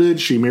converted.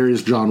 She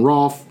marries John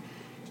Rolfe.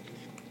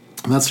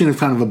 And that's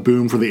kind of a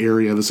boom for the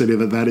area, this idea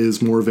that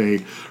is more of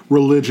a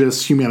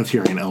religious,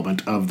 humanitarian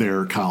element of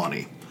their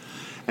colony.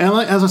 And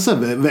as I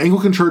said, the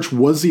Anglican Church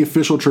was the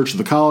official church of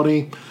the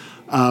colony.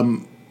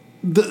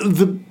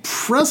 The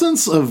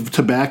presence of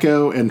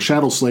tobacco and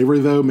chattel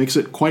slavery, though, makes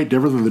it quite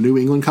different than the New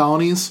England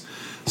colonies.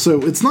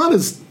 So it's not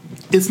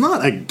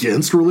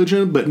against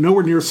religion, but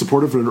nowhere near as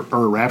supportive or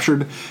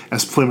enraptured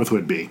as Plymouth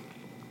would be.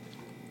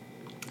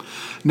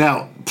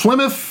 Now,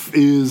 Plymouth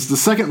is the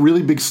second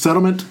really big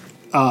settlement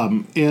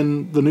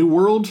in the New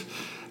World,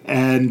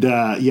 and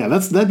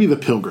that'd be the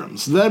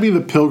Pilgrims. That'd be the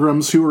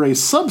Pilgrims, who are a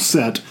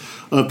subset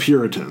of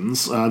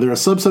Puritans. They're a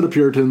subset of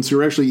Puritans who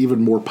are actually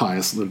even more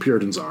pious than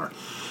Puritans are.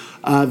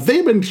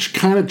 They've been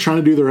kind of trying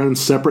to do their own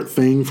separate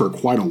thing for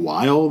quite a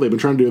while.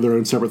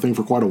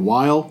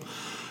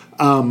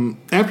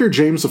 After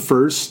James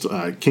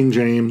I, King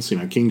James,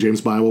 King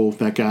James Bible,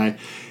 that guy,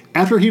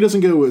 after he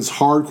doesn't go as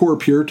hardcore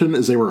Puritan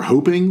as they were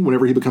hoping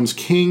whenever he becomes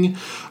king,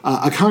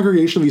 a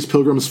congregation of these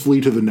pilgrims flee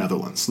to the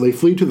Netherlands. They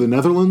flee to the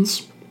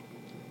Netherlands,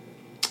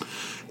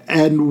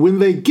 and when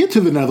they get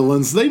to the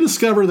Netherlands, they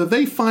discover that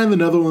they find the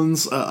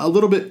Netherlands a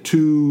little bit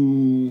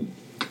too,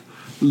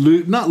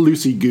 not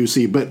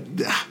loosey-goosey, but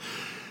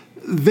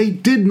they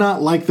did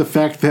not like the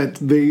fact that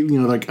they,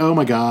 oh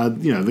my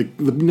God,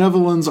 the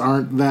Netherlands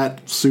aren't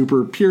that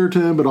super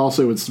Puritan, but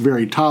also it's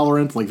very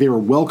tolerant. They were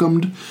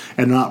welcomed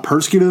and not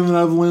persecuted in the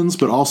Netherlands,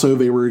 but also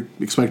they were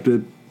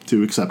expected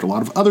to accept a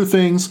lot of other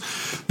things.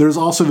 There's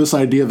also this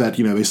idea that,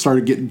 they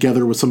started getting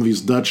together with some of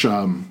these Dutch,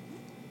 kind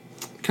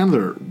of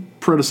their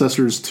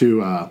predecessors to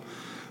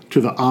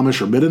the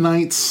Amish or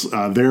Mennonites.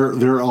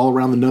 They're all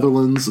around the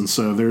Netherlands, and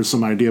so there's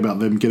some idea about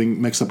them getting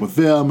mixed up with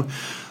them.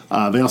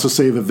 They also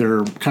say that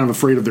they're kind of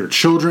afraid of their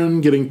children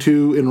getting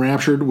too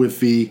enraptured with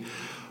the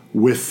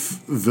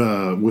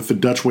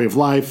Dutch way of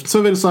life.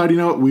 So they decide,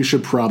 we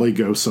should probably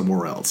go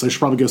somewhere else.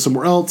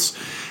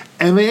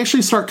 And they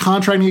actually start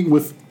contracting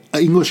with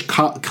English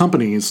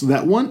companies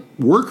that want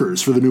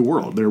workers for the New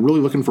World. They're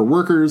really looking for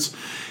workers.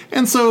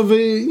 And so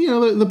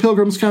the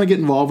Pilgrims kind of get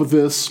involved with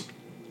this.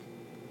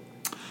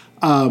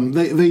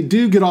 They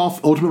do get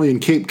off ultimately in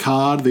Cape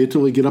Cod. They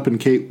ultimately get up in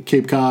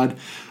Cape Cod.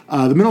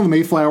 The men on the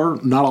Mayflower,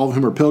 not all of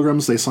whom are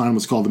pilgrims, they sign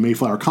what's called the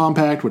Mayflower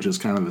Compact, which is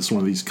kind of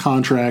one of these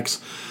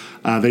contracts.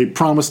 They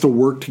promise to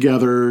work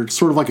together,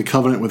 sort of like a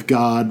covenant with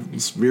God.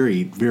 It's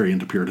very, very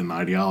into Puritan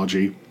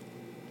ideology.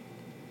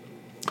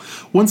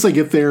 Once they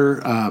get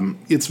there,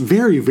 it's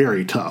very,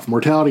 very tough.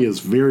 Mortality is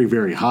very,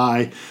 very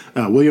high.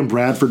 William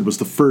Bradford was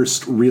the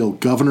first real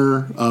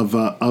governor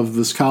of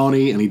this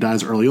colony, and he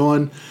dies early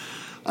on.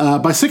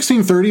 By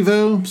 1630,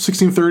 though,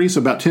 so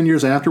about 10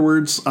 years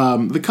afterwards,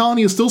 the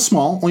colony is still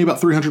small, only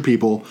about 300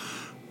 people,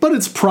 but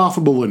it's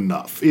profitable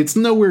enough. It's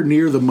nowhere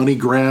near the money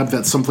grab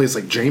that someplace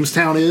like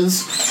Jamestown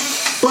is,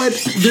 but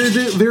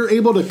they're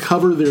able to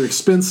cover their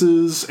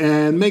expenses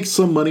and make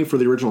some money for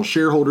the original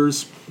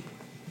shareholders.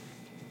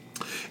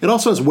 It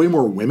also has way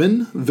more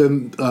women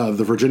than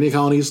the Virginia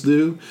colonies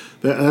do.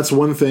 That's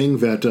one thing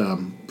that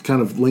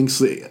kind of links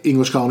the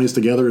English colonies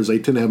together, is they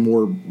tend to have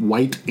more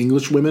white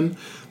English women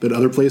than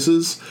other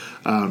places.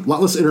 A lot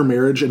less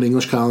intermarriage in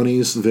English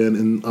colonies than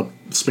in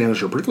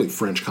Spanish or particularly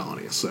French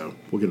colonies. So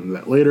we'll get into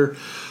that later.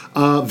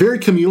 Very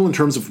communal in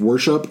terms of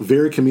worship.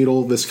 Very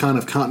communal. This kind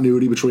of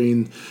continuity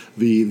between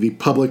the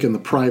public and the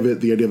private.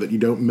 The idea that you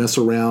don't mess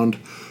around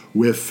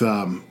with,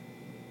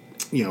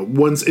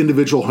 one's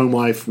individual home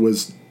life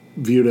was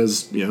viewed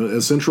as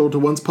central to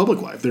one's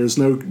public life. There's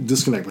no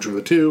disconnect between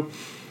the two.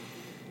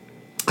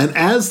 And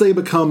as they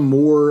become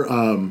more,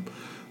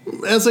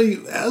 as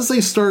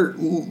they start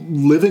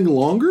living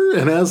longer,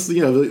 and as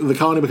the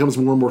colony becomes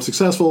more and more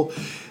successful,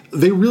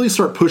 they really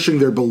start pushing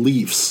their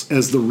beliefs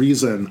as the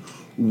reason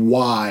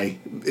why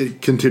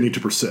it continued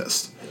to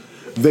persist.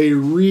 They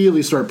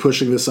really start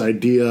pushing this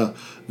idea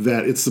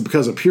that it's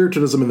because of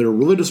Puritanism and their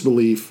religious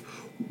belief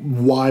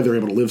why they're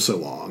able to live so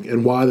long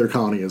and why their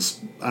colony is,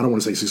 I don't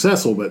want to say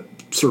successful, but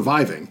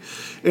surviving.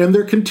 And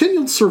their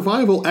continued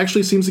survival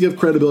actually seems to give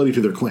credibility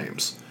to their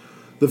claims.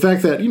 The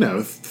fact that,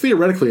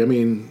 theoretically,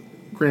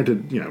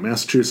 granted,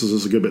 Massachusetts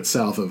is a good bit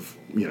south of,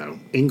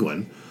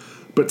 England,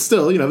 but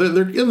still,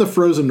 they're in the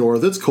frozen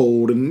north. It's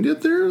cold, and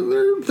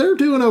they're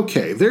doing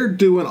okay. They're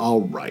doing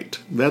all right.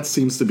 That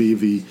seems to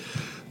be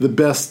the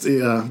best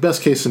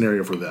case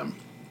scenario for them.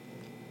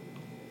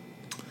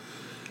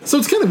 So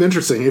it's kind of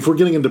interesting, if we're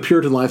getting into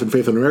Puritan life and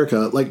faith in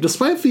America,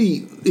 despite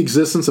the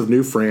existence of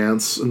New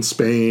France and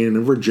Spain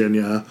and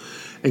Virginia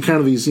and kind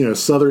of these,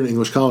 southern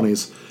English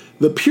colonies,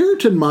 the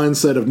Puritan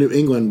mindset of New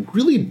England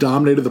really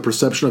dominated the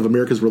perception of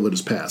America's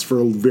religious past for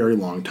a very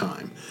long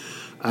time.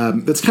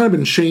 That's kind of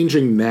been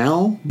changing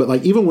now,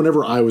 but even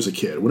whenever I was a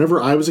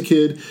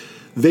kid,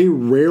 they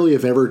rarely,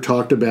 if ever,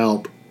 talked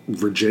about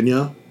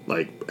Virginia,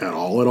 at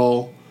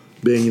all.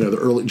 Being, the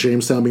early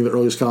Jamestown being the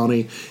earliest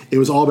colony, it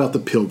was all about the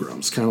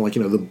Pilgrims, kind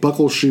of the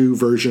buckle shoe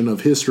version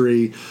of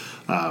history.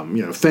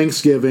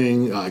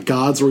 Thanksgiving,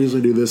 God's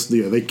reason to do this.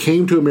 They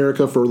came to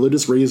America for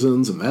religious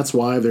reasons, and that's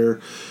why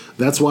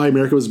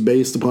America was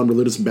based upon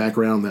religious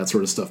background, that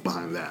sort of stuff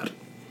behind that.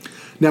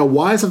 Now,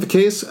 why is that the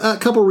case? A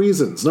couple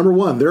reasons. Number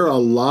one, there are a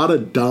lot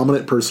of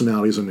dominant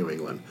personalities in New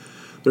England.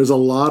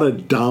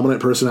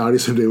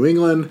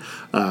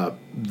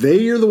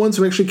 They are the ones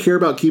who actually care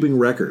about keeping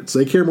records.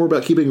 They care more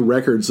about keeping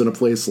records in a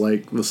place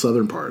like the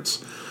southern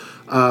parts.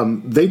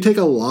 They take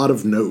a lot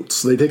of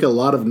notes.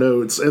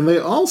 And they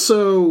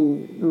also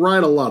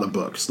write a lot of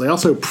books. They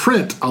also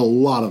print a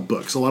lot of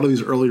books, a lot of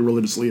these early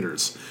religious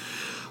leaders.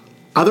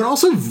 They're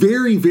also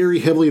very, very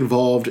heavily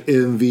involved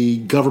in the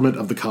government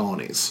of the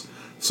colonies.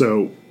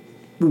 So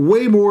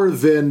way more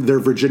than their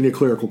Virginia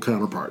clerical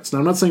counterparts. Now,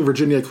 I'm not saying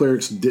Virginia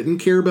clerics didn't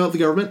care about the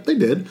government. They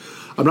did.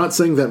 I'm not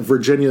saying that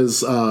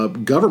Virginia's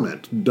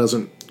government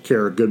doesn't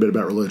care a good bit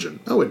about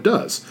religion. Oh, it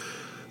does.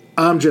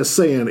 I'm just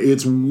saying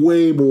it's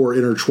way more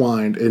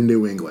intertwined in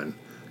New England.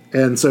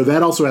 And so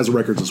that also has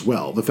records as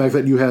well. The fact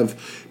that you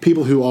have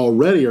people who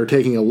already are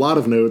taking a lot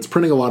of notes,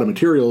 printing a lot of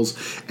materials,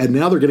 and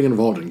now they're getting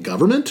involved in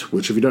government,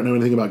 which if you don't know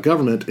anything about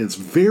government, it's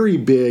very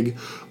big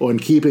on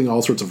keeping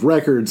all sorts of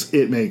records.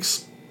 It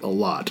makes a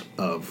lot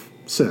of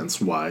sense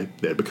why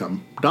they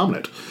become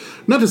dominant.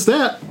 Not just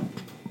that,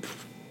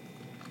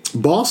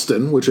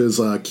 Boston, which is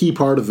a key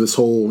part of this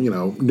whole,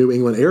 New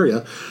England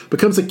area,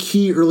 becomes a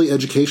key early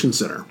education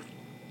center.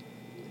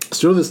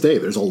 Still to this day,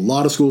 there's a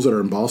lot of schools that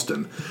are in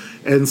Boston.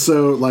 And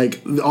so,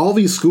 all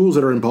these schools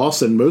that are in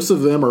Boston, most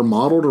of them are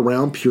modeled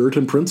around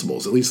Puritan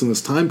principles, at least in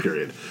this time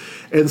period.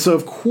 And so,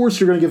 of course,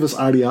 you're going to get this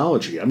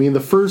ideology.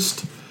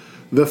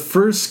 The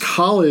first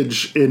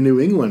college in New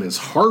England is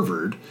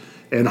Harvard.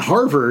 And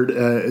Harvard,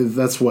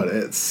 that's at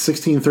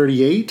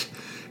 1638?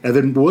 And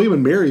then William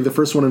and Mary, the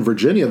first one in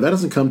Virginia, that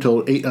doesn't come till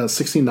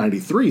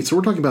 1693. So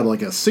we're talking about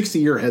a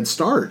 60-year head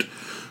start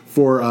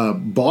for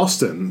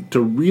Boston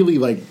to really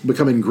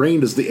become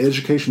ingrained as the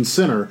education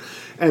center,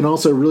 and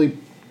also really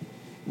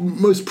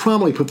most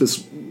prominently put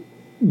this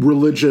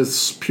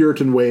religious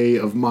Puritan way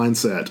of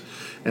mindset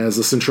as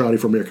the centrality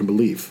for American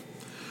belief.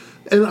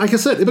 And like I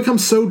said, it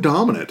becomes so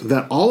dominant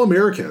that all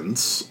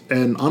Americans,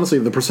 and honestly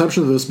the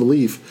perception of this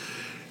belief,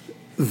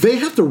 they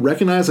have to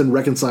recognize and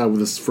reconcile with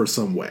this for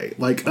some way.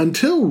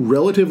 Until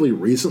relatively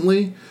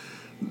recently,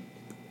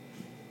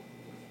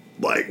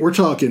 like we're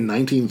talking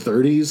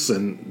 1930s,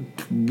 and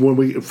when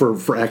we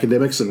for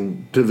academics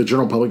and to the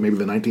general public, maybe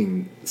the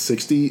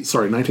 1980s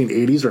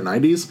or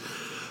 90s.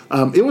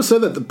 It was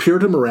said that the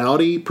Puritan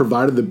morality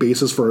provided the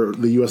basis for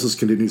the U.S.'s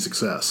continued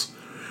success.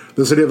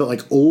 This idea that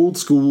like old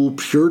school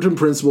Puritan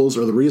principles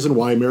are the reason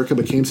why America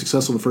became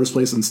successful in the first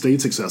place and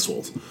stayed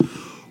successful.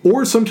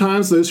 Or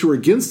sometimes those who were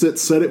against it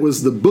said it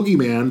was the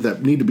boogeyman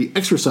that needed to be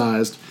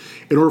exorcised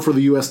in order for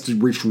the U.S. to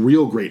reach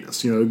real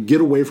greatness,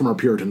 get away from our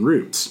Puritan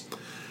roots.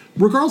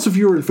 Regardless if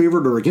you were in favor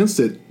or against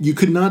it, you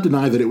could not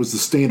deny that it was the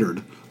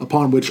standard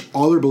upon which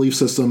other belief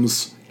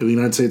systems in the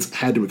United States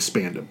had to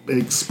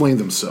explain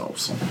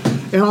themselves.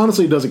 And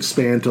honestly, it does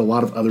expand to a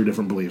lot of other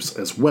different beliefs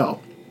as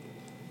well.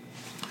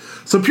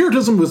 So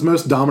Puritanism was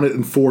most dominant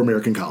in 4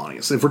 American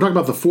colonies. If we're talking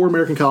about the 4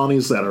 American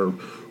colonies that are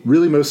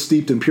really most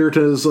steeped in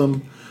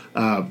Puritanism,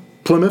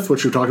 Plymouth,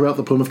 which we're talking about,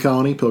 the Plymouth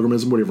colony,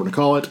 Pilgrimism, whatever you want to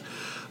call it.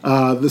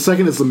 The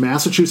second is the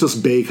Massachusetts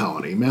Bay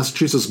Colony.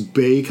 Massachusetts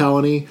Bay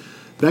Colony,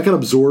 that got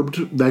absorbed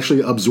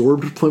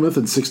Plymouth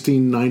in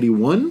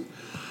 1691.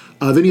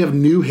 Then you have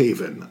New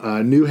Haven.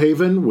 New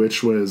Haven,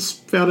 which was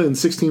founded in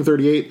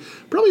 1638,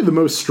 probably the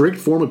most strict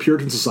form of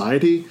Puritan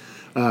society.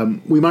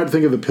 We might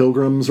think of the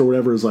Pilgrims or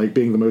whatever as like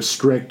being the most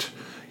strict,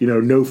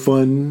 no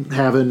fun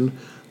having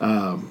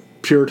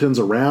Puritans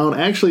around.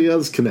 Actually, that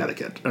was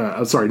Connecticut.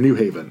 New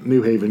Haven.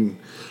 New Haven,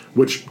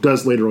 which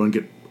does later on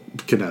get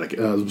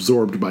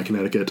absorbed by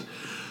Connecticut.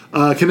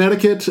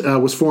 Connecticut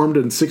was formed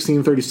in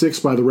 1636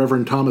 by the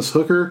Reverend Thomas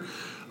Hooker.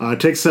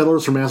 Takes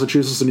settlers from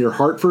Massachusetts and near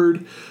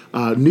Hartford.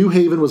 New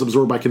Haven was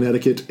absorbed by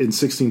Connecticut in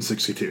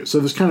 1662. So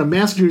there's kind of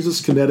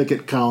Massachusetts,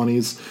 Connecticut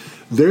colonies.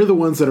 They're the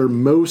ones that are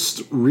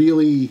most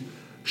really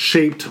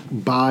shaped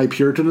by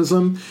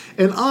Puritanism.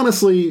 And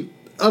honestly,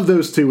 of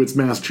those two, it's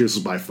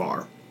Massachusetts by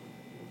far.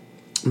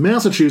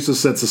 Massachusetts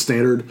sets the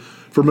standard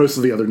for most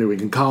of the other New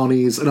England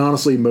colonies, and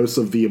honestly, most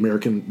of the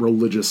American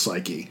religious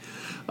psyche.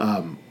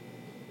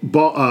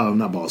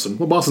 Not Boston.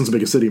 Well, Boston's the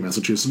biggest city in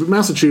Massachusetts, but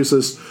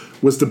Massachusetts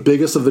was the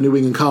biggest of the New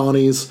England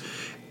colonies,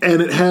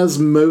 and it has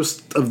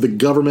most of the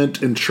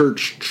government and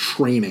church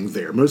training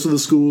there. Most of the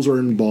schools are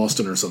in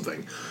Boston or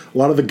something. A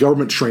lot of the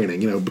government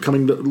training,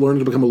 learning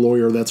to become a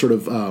lawyer, that sort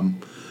of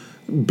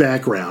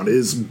background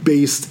is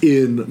based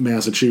in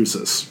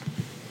Massachusetts.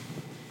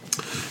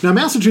 Now,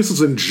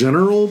 Massachusetts in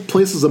general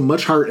places a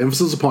much higher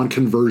emphasis upon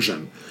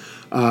conversion.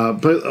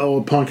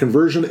 Upon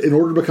conversion in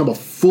order to become a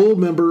full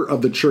member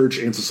of the church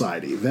and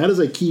society. That is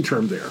a key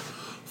term there.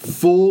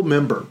 Full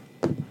member.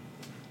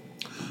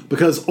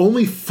 Because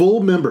only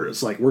full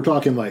members, like we're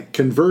talking like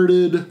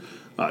converted,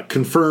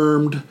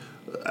 confirmed,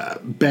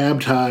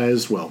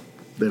 baptized, well,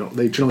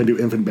 they generally do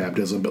infant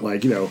baptism, but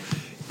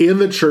in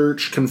the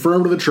church,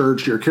 confirmed to the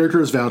church, your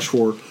character is vouched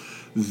for,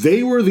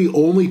 they were the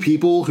only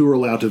people who were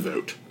allowed to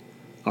vote.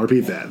 I'll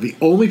repeat that. The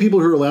only people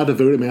who were allowed to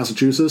vote in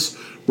Massachusetts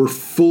were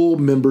full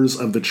members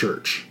of the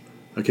church.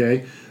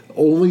 Okay?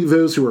 Only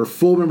those who are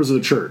full members of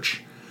the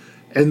church.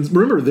 And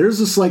remember, there's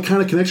this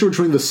kind of connection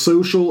between the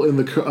social and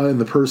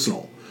the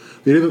personal.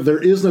 The idea that there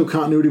is no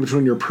continuity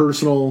between your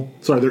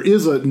there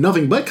is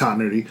nothing but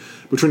continuity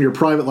between your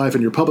private life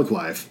and your public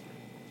life.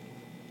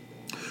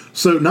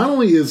 So not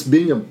only is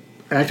being an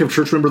active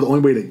church member the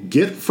only way to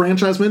get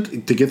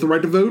franchisement, to get the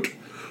right to vote,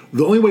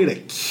 the only way to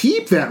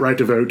keep that right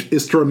to vote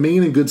is to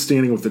remain in good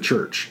standing with the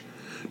church.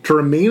 To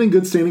remain in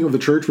good standing with the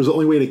church was the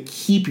only way to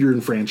keep your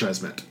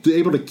enfranchisement, to be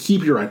able to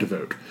keep your right to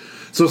vote.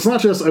 So it's not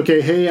just, okay,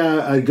 hey,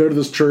 I go to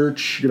this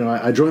church,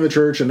 I join the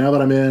church, and now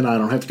that I'm in, I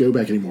don't have to go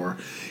back anymore.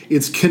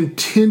 It's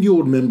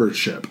continual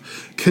membership,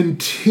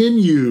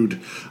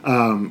 continued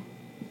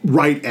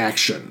right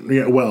action.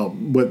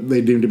 What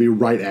they deem to be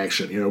right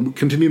action,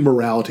 continued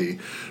morality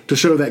to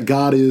show that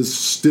God is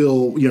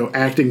still,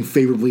 acting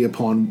favorably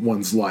upon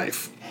one's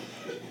life.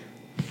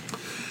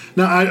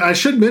 Now, I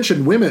should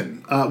mention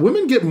women.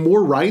 Women get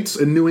more rights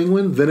in New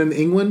England than in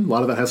England. A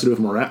lot of that has to do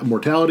with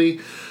mortality.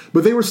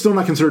 But they were still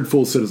not considered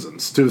full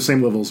citizens to the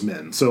same level as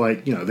men. So,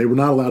 they were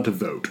not allowed to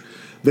vote.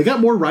 They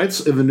got more rights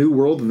in the New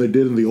World than they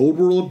did in the Old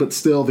World, but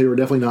still, they were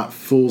definitely not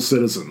full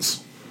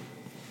citizens.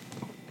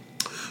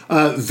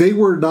 They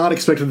were not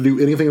expected to do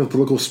anything in the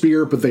political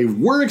sphere, but they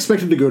were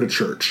expected to go to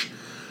church.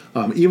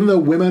 Even though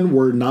women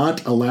were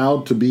not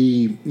allowed to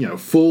be,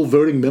 full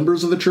voting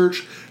members of the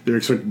church, they're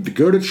expected to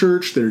go to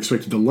church, they're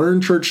expected to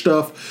learn church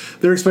stuff,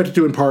 they're expected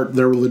to impart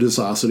their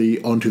religiosity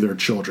onto their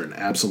children,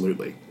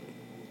 absolutely.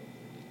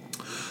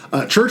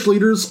 Church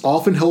leaders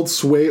often held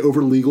sway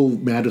over legal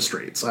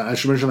magistrates. I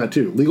should mention that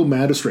too. Legal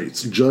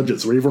magistrates,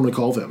 judges, whatever you want to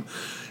call them.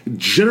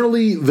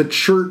 Generally, the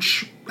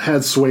church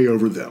had sway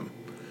over them.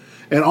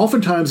 And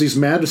oftentimes these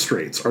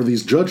magistrates or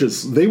these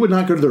judges, they would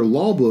not go to their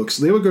law books,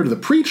 they would go to the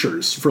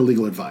preachers for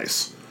legal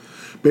advice.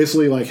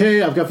 Basically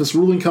hey, I've got this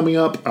ruling coming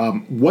up,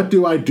 what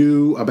do I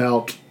do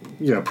about,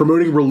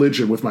 promoting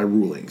religion with my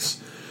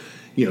rulings?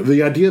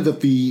 The idea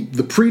that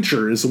the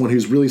preacher is the one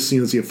who's really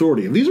seen as the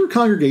authority. And these are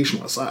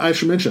Congregationalists. I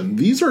should mention,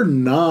 these are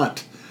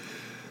not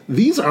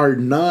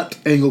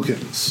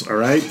Anglicans, all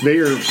right? They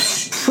are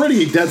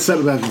pretty dead set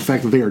about the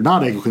fact that they are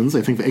not Anglicans.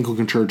 They think the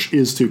Anglican Church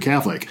is too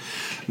Catholic.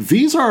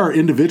 These are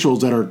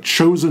individuals that are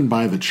chosen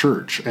by the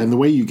church, and the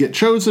way you get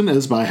chosen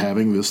is by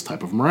having this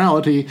type of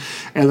morality,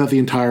 and that the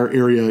entire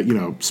area,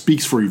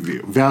 speaks for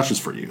you, vouches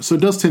for you. So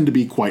it does tend to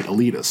be quite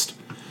elitist.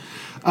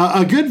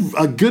 A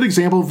good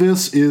example of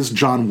this is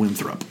John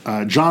Winthrop.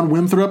 John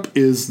Winthrop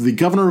is the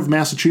governor of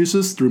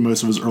Massachusetts through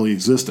most of his early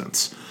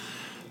existence.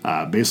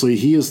 Basically,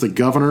 he is the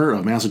governor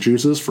of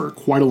Massachusetts for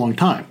quite a long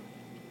time.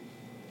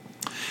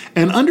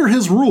 And under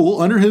his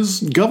rule, under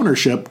his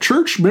governorship,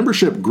 church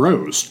membership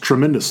grows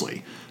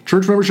tremendously.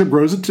 Church membership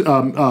grows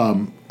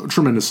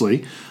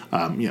tremendously.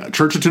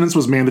 Church attendance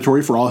was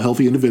mandatory for all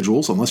healthy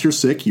individuals. Unless you're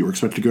sick, you were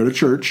expected to go to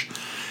church.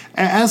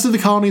 As did the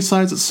colony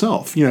size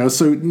itself.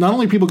 So not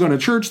only people going to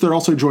church, they're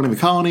also joining the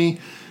colony.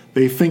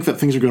 They think that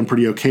things are going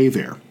pretty okay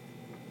there.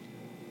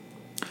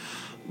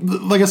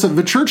 Like I said,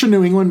 the church in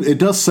New England, it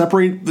does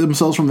separate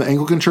themselves from the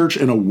Anglican Church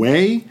in a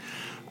way.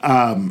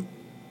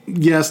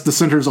 Yes,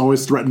 dissenters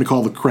always threaten to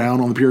call the crown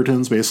on the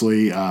Puritans.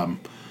 Basically, the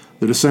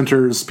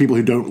dissenters, people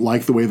who don't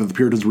like the way that the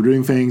Puritans were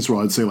doing things, well,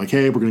 I'd say like,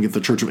 hey, we're going to get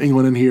the Church of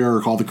England in here,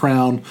 or call the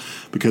crown,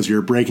 because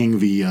you're breaking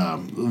the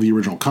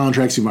original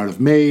contracts you might have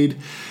made.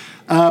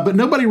 But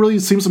nobody really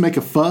seems to make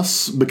a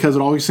fuss because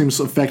it always seems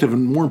effective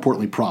and, more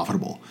importantly,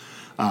 profitable.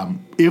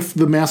 If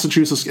the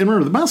Massachusetts, and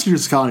remember, the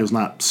Massachusetts colony was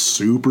not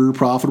super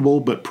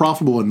profitable, but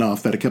profitable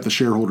enough that it kept the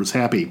shareholders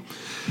happy.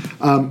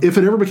 If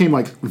it ever became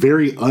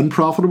very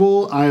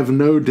unprofitable, I have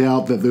no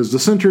doubt that those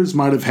dissenters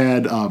might have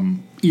had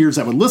ears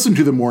that would listen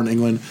to them more in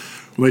England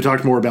when they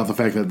talked more about the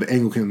fact that the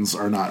Anglicans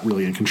are not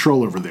really in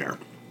control over there.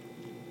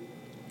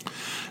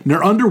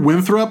 Now, under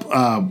Winthrop,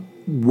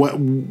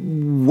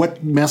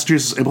 what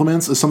Massachusetts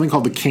implements is something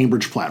called the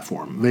Cambridge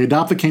Platform. They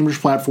adopt the Cambridge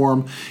Platform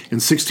in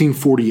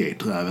 1648.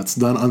 That's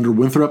done under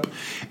Winthrop,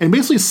 and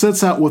basically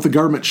sets out what the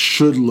government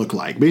should look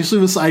like. Basically,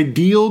 this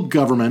ideal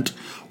government,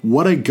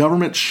 what a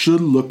government should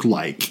look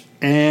like.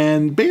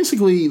 And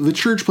basically, the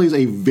church plays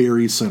a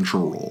very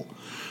central role.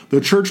 The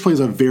church plays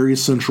a very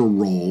central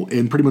role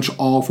in pretty much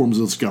all forms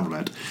of its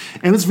government.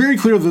 And it's very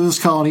clear that this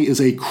colony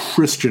is a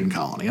Christian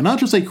colony. And not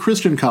just a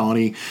Christian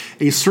colony,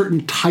 a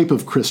certain type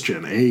of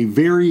Christian, a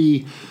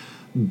very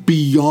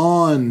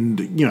beyond,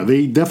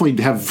 they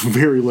definitely have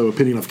very low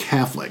opinion of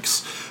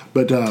Catholics,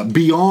 but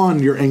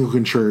beyond your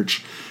Anglican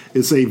Church.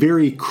 It's a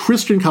very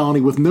Christian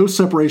colony with no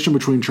separation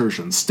between church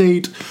and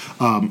state,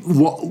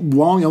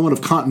 long element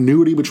of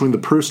continuity between the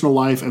personal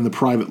life and the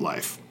private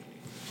life.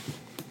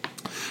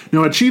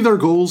 Now, to achieve their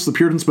goals, the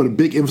Puritans put a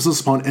big emphasis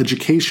upon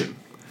education.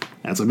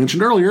 As I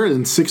mentioned earlier,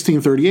 in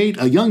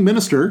 1638, a young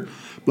minister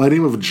by the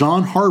name of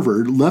John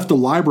Harvard left a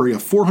library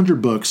of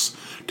 400 books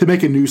to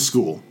make a new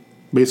school.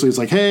 Basically, it's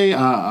like, hey,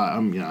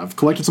 I've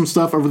collected some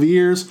stuff over the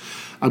years.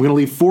 I'm going to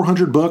leave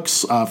 400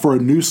 books for a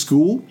new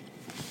school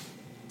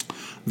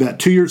that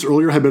 2 years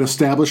earlier had been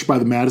established by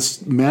the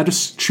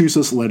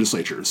Massachusetts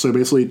legislature. So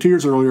basically, 2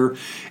 years earlier,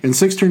 in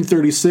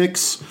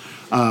 1636,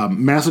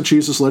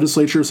 Massachusetts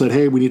legislature said,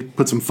 hey, we need to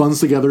put some funds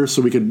together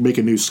so we could make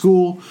a new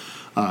school.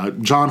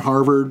 John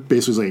Harvard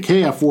basically was like,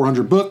 hey, I have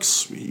 400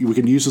 books. We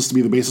can use this to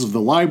be the basis of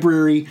the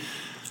library.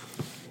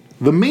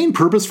 The main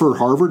purpose for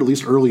Harvard, at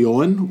least early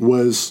on,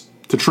 was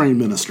to train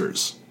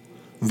ministers.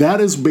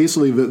 That is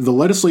basically, the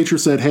legislature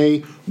said,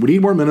 hey, we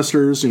need more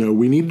ministers.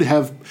 We need to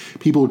have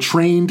people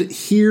trained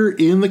here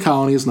in the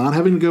colonies, not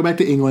having to go back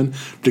to England,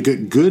 to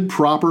get good,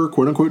 proper,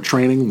 quote-unquote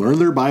training, learn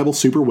their Bible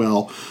super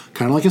well,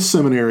 kind of like a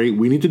seminary.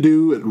 We need to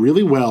do it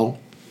really well.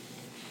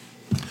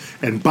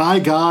 And by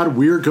God,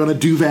 we're going to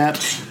do that.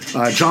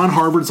 John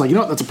Harvard's like,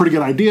 that's a pretty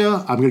good idea.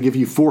 I'm going to give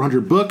you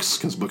 400 books,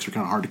 because books are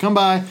kind of hard to come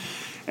by.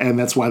 And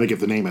that's why they get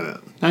the name of it.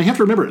 Now, you have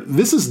to remember,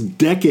 this is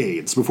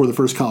decades before the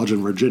first college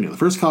in Virginia. The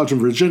first college in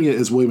Virginia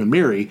is William and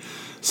Mary,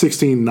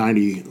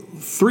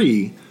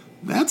 1693.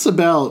 That's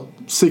about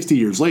 60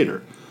 years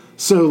later.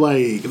 So,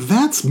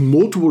 that's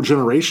multiple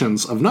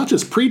generations of not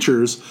just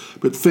preachers,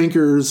 but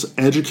thinkers,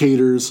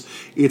 educators.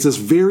 It's this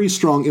very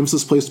strong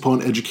emphasis placed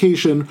upon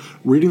education,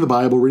 reading the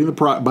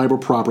Bible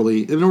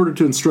properly, in order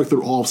to instruct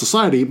all of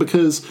society,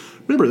 because,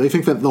 remember, they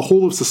think that the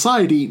whole of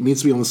society needs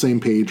to be on the same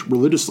page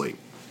religiously.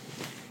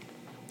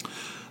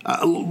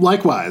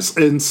 Likewise,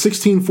 in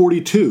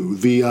 1642,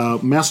 the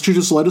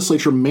Massachusetts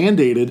legislature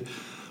mandated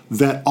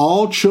that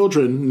all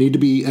children need to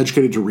be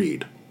educated to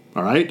read,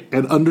 all right,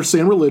 and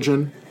understand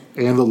religion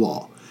and the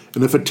law.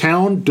 And if a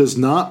town does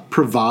not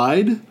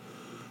provide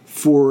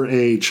for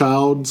a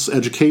child's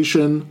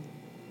education,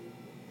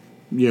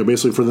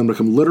 basically for them to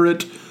become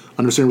literate,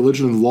 understand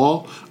religion and the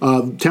law,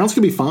 towns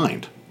can be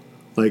fined.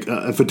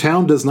 If a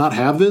town does not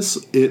have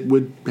this, it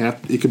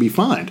could be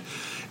fined.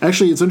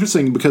 Actually, it's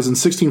interesting because in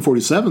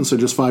 1647, so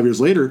just 5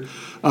 years later,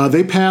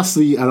 they passed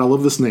and I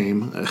love this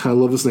name,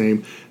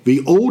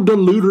 the Old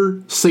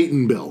Deluder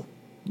Satan Bill.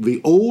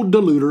 The Old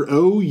Deluder,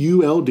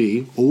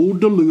 O-U-L-D, Old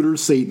Deluder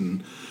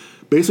Satan,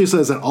 basically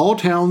says that all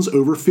towns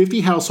over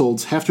 50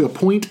 households have to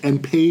appoint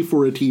and pay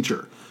for a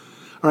teacher.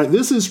 All right,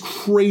 this is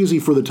crazy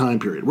for the time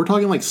period. We're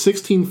talking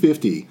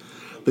 1650.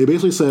 They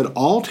basically said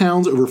all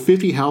towns over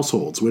 50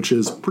 households, which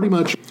is pretty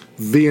much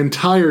the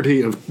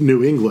entirety of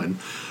New England,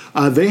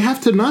 They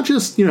have to not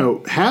just,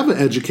 have an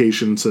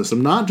education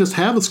system, not just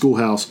have a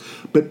schoolhouse,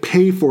 but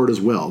pay for it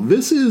as well.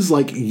 This is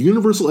like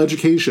universal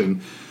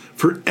education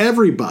for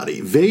everybody.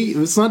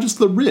 It's not just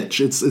the rich.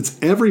 It's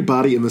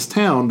everybody in this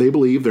town. They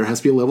believe there has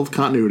to be a level of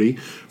continuity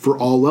for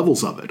all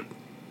levels of it.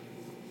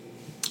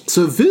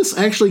 So this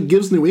actually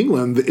gives New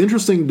England the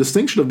interesting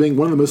distinction of being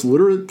one of the most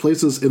literate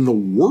places in the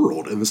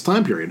world in this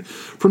time period,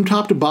 from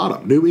top to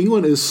bottom. New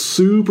England is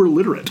super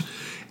literate.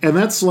 And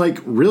that's like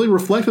really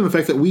reflecting the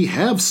fact that we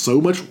have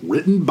so much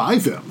written by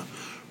them.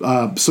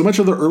 So much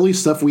of the early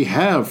stuff we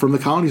have from the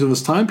colonies in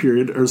this time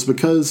period is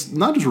because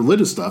not just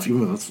religious stuff,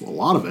 even though that's a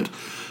lot of it,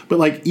 but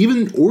like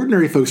even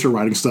ordinary folks are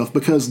writing stuff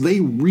because they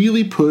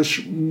really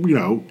push,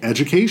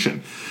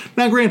 education.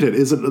 Now, granted,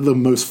 is it the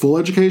most full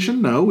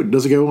education? No.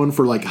 Does it go on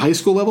for like high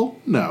school level?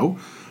 No.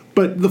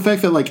 But the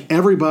fact that like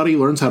everybody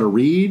learns how to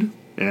read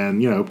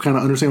and, kind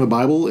of understand the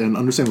Bible and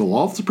understand the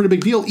law, it's a pretty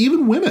big deal.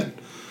 Even women.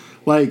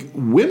 Like,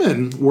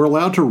 women were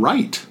allowed to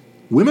write.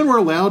 Women were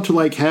allowed to,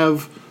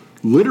 have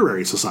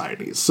literary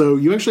societies. So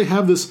you actually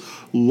have this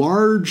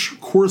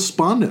large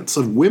correspondence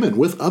of women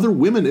with other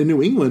women in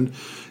New England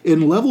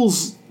in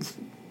levels,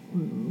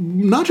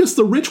 not just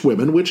the rich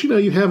women, which,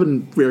 you have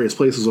in various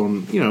places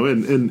in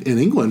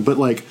England,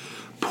 but,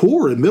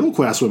 poor and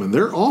middle-class women.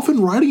 They're often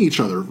writing each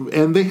other,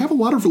 and they have a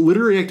lot of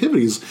literary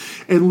activities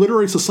and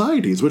literary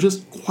societies, which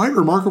is quite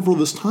remarkable for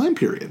this time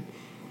period.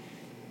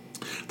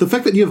 The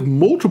fact that you have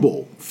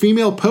multiple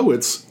female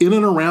poets in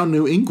and around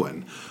New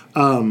England.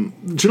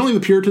 Generally, the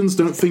Puritans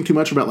don't think too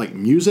much about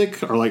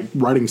music or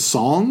writing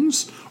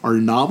songs or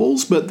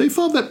novels, but they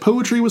thought that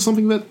poetry was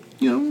something that,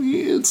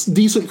 it's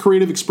decent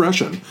creative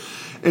expression.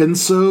 And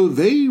so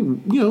they,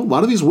 a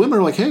lot of these women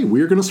are like, hey,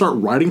 we're going to start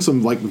writing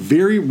some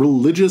very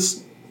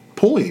religious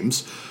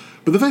poems.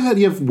 But the fact that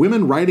you have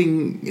women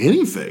writing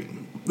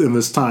anything in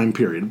this time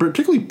period,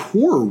 particularly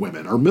poor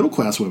women or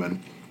middle-class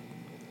women,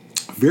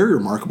 very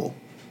remarkable.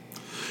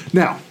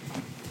 Now,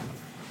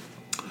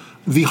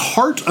 the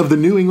heart of the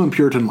New England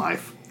Puritan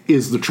life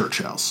is the church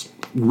house.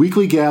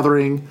 Weekly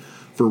gathering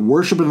for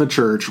worship in the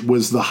church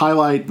was the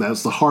highlight.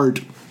 That's the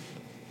heart.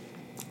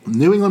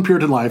 New England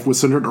Puritan life was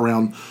centered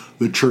around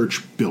the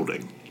church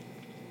building.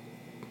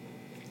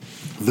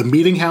 The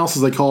meeting house,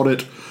 as they called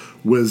it,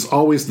 was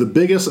always the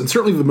biggest and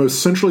certainly the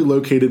most centrally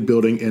located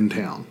building in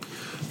town.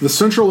 The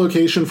central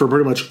location for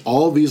pretty much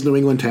all of these New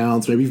England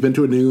towns, maybe you've been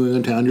to a New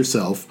England town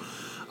yourself,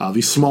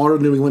 these smaller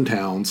New England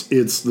towns,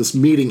 it's this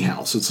meeting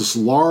house. It's this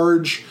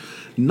large,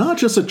 not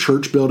just a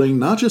church building,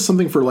 not just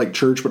something for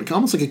church, but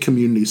almost like a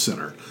community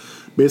center.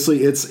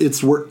 Basically,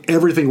 it's where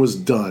everything was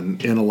done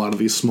in a lot of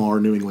these smaller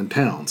New England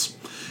towns.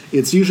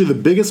 It's usually the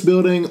biggest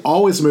building,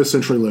 always the most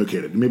centrally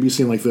located. Maybe you've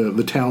seen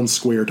the town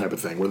square type of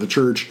thing, where the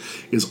church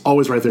is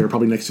always right there,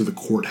 probably next to the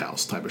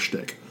courthouse type of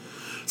shtick.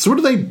 So what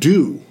do they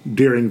do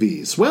during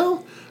these?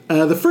 Well,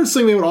 the first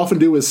thing they would often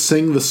do is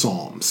sing the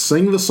Psalms.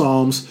 Sing the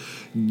Psalms,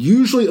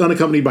 usually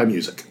unaccompanied by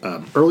music.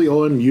 Early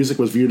on, music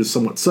was viewed as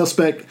somewhat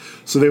suspect,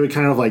 so they would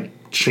kind of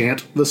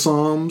chant the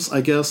Psalms, I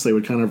guess. They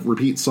would kind of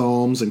repeat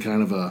Psalms in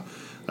kind of a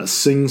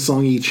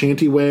sing-songy,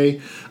 chanty way.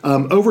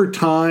 Over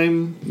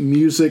time,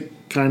 music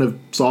kind of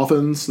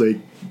softens. They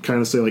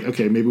kind of say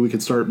okay, maybe we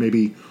could start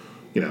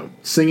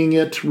singing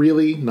it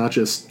really, not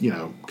just,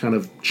 kind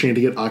of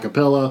chanting it a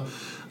cappella.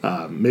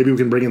 Maybe we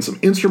can bring in some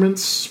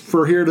instruments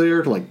for here or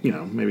there to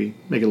maybe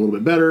make it a little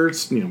bit better,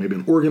 maybe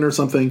an organ or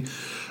something.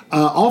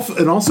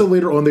 And also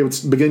later on, they would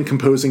begin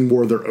composing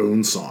more of their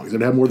own songs.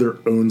 They'd have more of their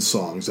own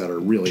songs that are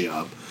really,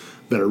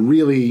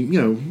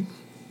 you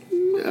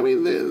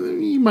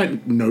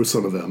might know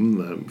some of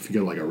them if you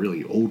go to a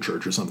really old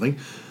church or something.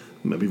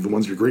 Maybe the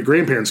ones your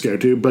great-grandparents go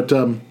to. But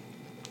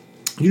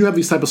you have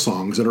these type of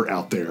songs that are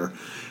out there.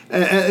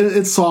 And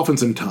it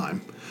softens in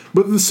time.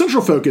 But the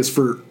central focus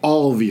for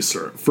all of these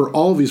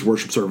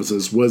worship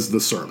services was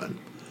the sermon.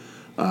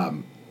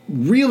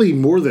 Really,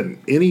 more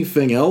than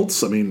anything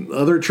else,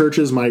 other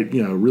churches might,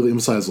 really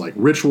emphasize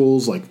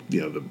rituals,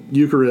 the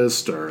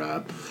Eucharist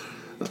or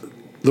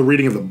the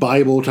reading of the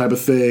Bible type of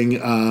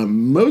thing.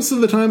 Most of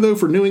the time, though,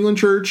 for New England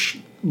church,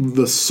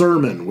 the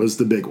sermon was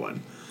the big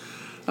one.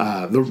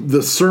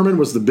 The sermon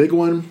was the big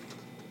one.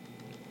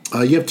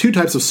 You have two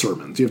types of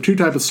sermons. You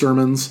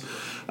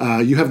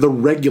have the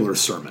regular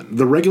sermon.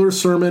 The regular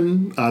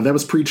sermon, that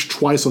was preached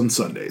twice on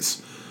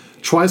Sundays.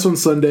 Twice on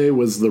Sunday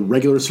was the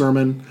regular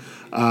sermon.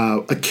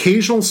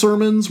 Occasional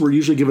sermons were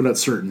usually given at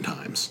certain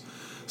times.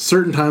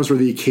 Certain times were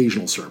the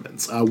occasional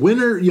sermons.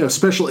 When are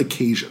special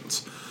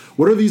occasions?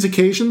 What are these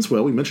occasions?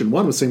 Well, we mentioned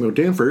one with Samuel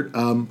Danforth.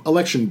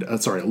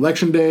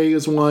 Election Day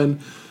is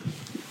one.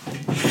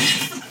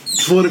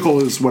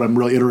 Political is what I'm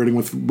really iterating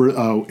with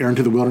Aaron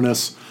to the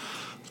Wilderness.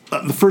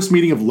 The first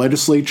meeting of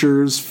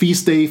legislatures,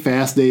 feast day,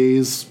 fast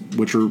days,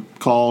 which are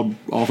called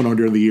off and on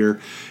during the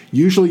year.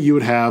 Usually you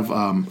would have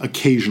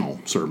occasional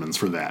sermons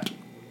for that.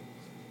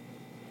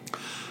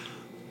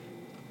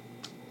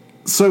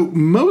 So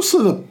most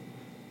of the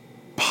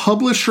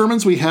published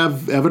sermons we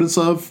have evidence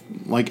of,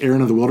 like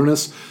Aaron of the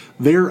Wilderness,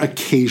 they're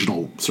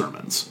occasional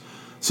sermons.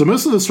 So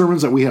most of the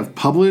sermons that we have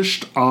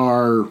published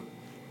are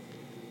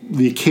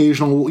the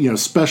occasional,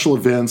 special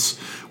events.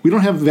 We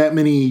don't have that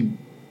many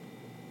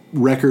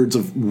records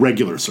of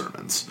regular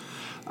sermons.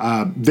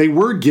 They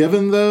were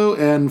given, though,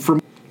 and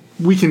from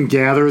we can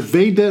gather,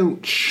 they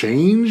don't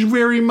change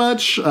very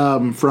much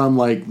from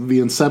like the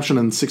inception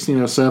in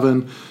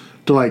 1607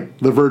 to like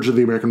the verge of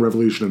the American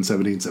Revolution in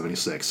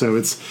 1776. So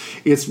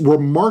it's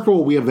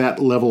remarkable we have that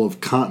level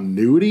of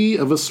continuity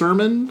of a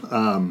sermon,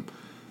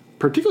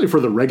 particularly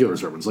for the regular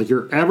sermons. Like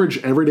your average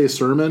everyday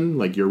sermon,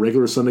 like your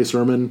regular Sunday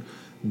sermon,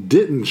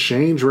 didn't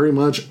change very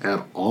much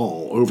at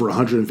all over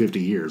 150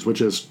 years,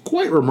 which is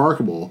quite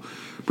remarkable.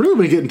 Particularly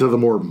when you get into the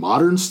more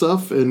modern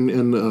stuff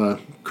in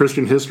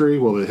Christian history,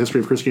 well, the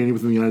history of Christianity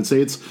within the United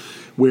States,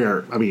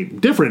 where,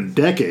 different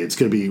decades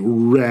could be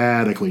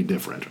radically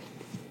different.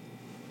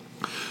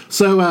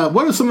 So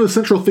what are some of the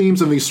central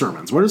themes in these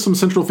sermons? What are some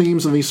central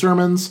themes in these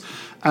sermons?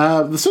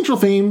 The central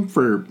theme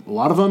for a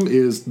lot of them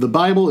is the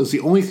Bible is the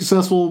only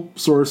successful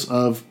source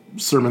of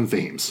sermon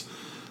themes.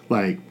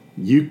 Like,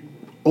 you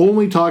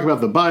only talk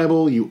about the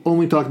Bible, you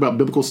only talk about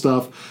biblical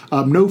stuff,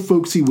 no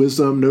folksy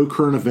wisdom, no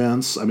current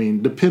events.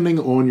 Depending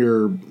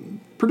on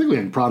particularly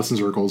in Protestant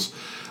circles,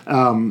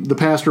 the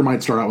pastor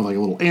might start out with like a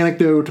little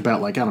anecdote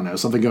about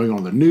something going on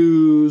in the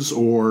news,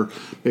 or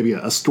maybe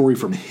a story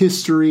from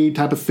history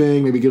type of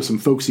thing, maybe give some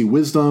folksy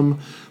wisdom.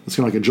 It's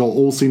kind of like a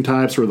Joel Osteen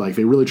types where like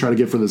they really try to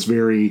get for this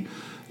very,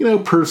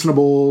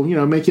 personable,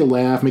 make you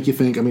laugh, make you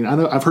think. I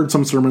know I've heard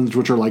some sermons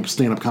which are like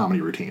stand-up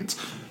comedy routines.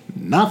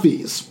 Not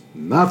these.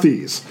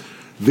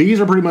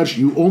 These are pretty much,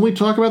 you only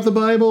talk about the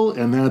Bible,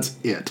 and that's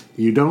it.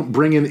 You don't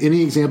bring in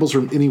any examples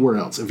from anywhere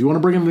else. If you want to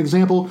bring in an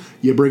example,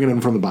 you bring it in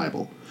from the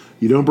Bible.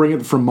 You don't bring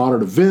it from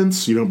modern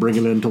events. You don't bring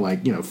it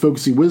into,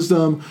 folksy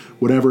wisdom,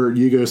 whatever.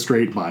 You go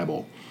straight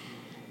Bible.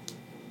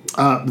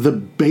 The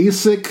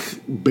basic,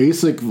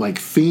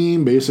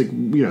 theme,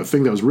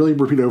 thing that was really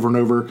repeated over and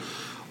over,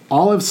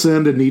 all have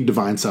sinned and need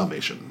divine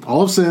salvation.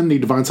 All have sinned,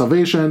 need divine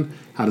salvation.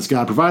 How does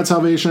God provide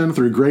salvation?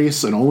 Through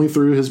grace and only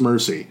through his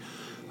mercy.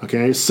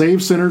 Okay,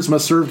 saved sinners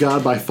must serve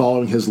God by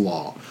following his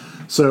law.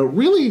 So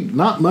really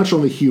not much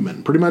on the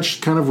human. Pretty much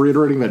kind of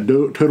reiterating that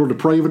total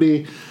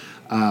depravity.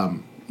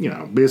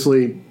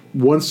 Basically,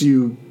 once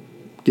you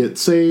get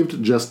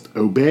saved, just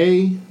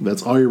obey.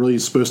 That's all you're really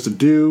supposed to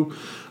do.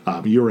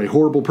 You're a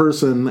horrible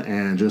person,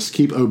 and just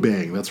keep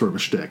obeying. That's sort of a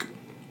shtick.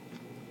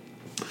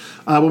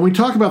 When we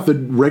talk about the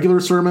regular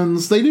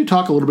sermons, they do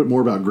talk a little bit more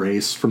about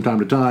grace from time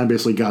to time.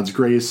 Basically, God's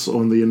grace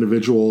on the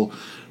individual,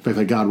 the fact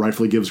that God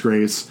rightfully gives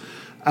grace.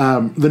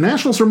 The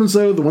national sermons,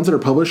 though, the ones that are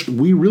published,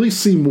 we really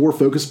see more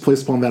focus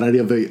placed upon that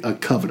idea of the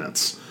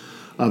covenants,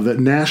 of the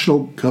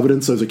national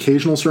covenants, those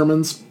occasional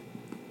sermons.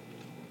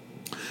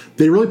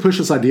 They really push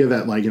this idea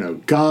that,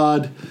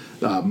 God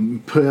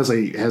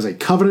has a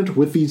covenant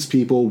with these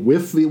people,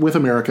 with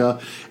America.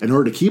 In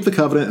order to keep the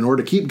covenant, in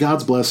order to keep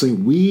God's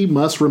blessing, we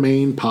must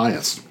remain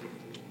pious.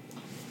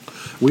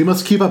 We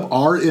must keep up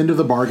our end of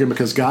the bargain,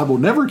 because God will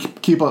never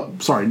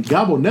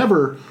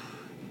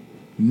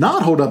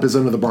not hold up his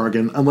end of the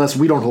bargain unless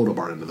we don't hold up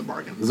our end of the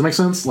bargain. Does that make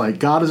sense? Like,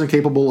 God isn't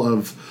capable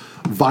of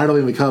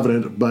violating the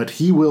covenant, but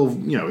he will,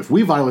 if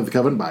we violate the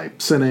covenant by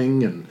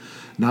sinning and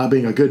not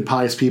being a good,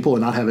 pious people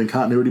and not having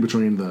continuity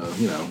between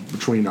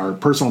between our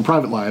personal and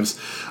private lives,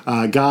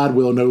 God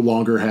will no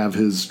longer have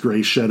his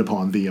grace shed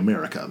upon the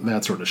America.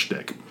 That sort of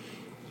shtick.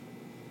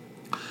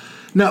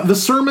 Now, the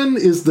sermon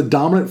is the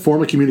dominant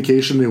form of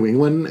communication in New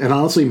England, and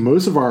honestly,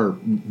 most of our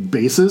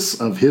basis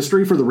of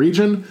history for the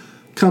region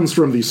comes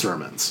from these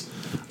sermons.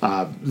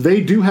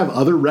 They do have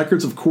other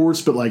records, of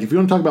course, but if you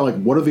want to talk about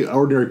what are the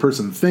ordinary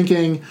person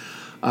thinking,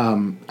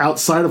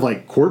 outside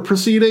of court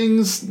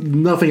proceedings,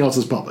 nothing else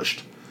is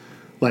published.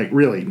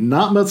 Really,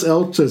 not much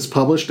else is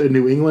published in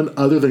New England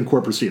other than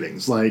court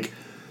proceedings.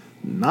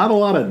 Not a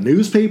lot of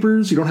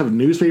newspapers. You don't have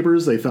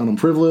newspapers. They found them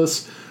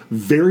frivolous.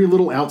 Very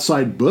little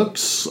outside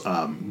books.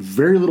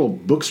 Very little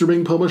books are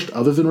being published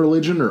other than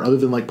religion or other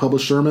than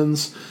published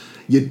sermons.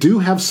 You do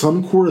have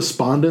some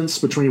correspondence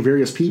between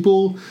various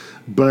people,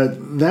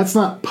 but that's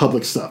not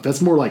public stuff.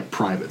 That's more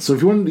private. So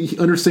if you want to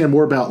understand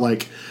more about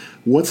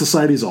what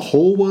society as a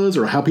whole was,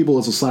 or how people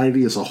as a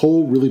society as a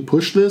whole really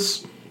pushed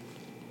this,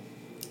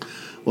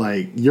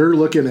 you're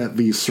looking at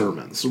these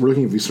sermons. We're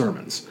looking at these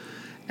sermons.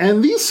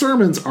 And these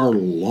sermons are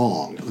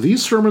long.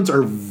 These sermons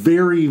are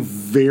very,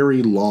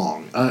 very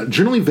long.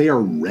 Generally, they are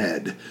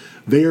read.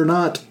 They are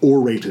not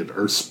orated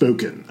or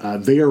spoken.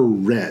 They are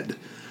read.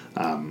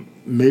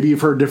 Maybe you've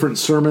heard different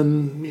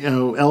sermon,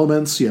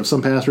 elements. You have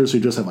some pastors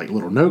who just have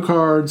little note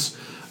cards.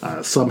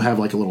 Some have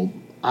a little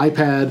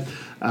iPad.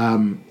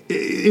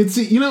 It's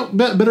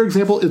better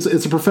example.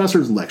 It's a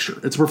professor's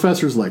lecture. It's a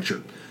professor's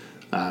lecture.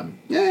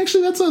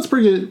 Actually, that's a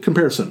pretty good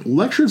comparison.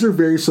 Lectures are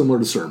very similar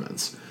to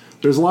sermons.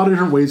 There's a lot of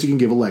different ways you can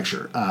give a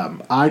lecture.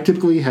 I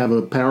typically have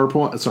a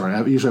PowerPoint.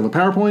 I usually have a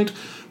PowerPoint.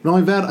 Not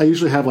only that, I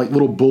usually have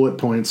little bullet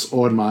points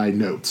on my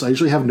notes. I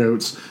usually have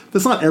notes.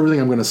 That's not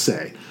everything I'm going to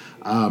say.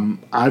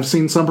 I've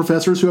seen some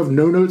professors who have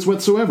no notes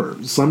whatsoever.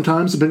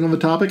 Sometimes, depending on the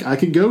topic, I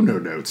could go no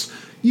notes.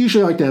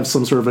 Usually I like to have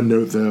some sort of a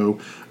note, though,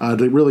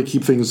 to really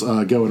keep things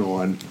going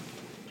on.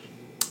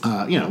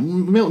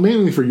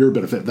 mainly for your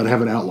benefit that I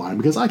have an outline,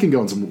 because I can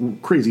go on some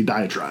crazy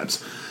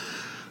diatribes.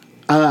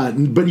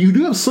 But you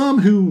do have some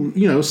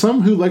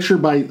who lecture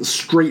by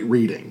straight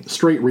reading.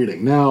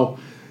 Now,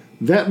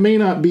 that may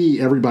not be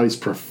everybody's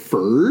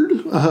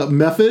preferred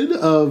method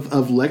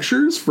of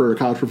lectures for a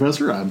college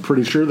professor. I'm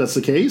pretty sure that's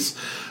the case.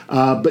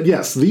 But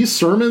yes, these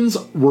sermons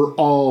were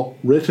all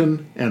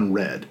written and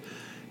read.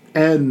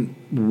 And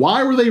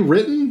why were they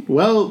written?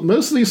 Well,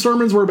 most of these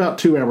sermons were about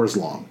 2 hours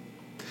long.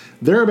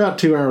 They're about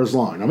 2 hours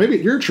long. Now, maybe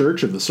at your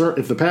church, if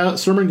the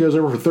sermon goes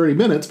over for 30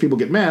 minutes, people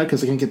get mad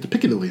because they can't get to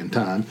Piccadilly in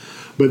time.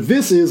 But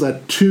this is a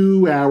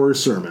 2-hour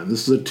sermon.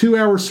 This is a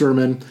 2-hour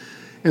sermon.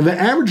 And the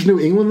average New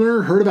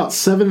Englander heard about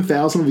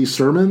 7,000 of these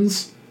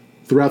sermons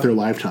throughout their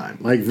lifetime.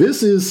 Like,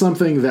 this is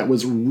something that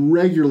was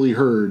regularly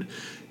heard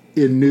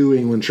in New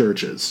England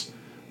churches.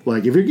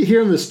 Like, if you're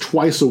hearing this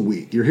twice a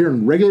week, you're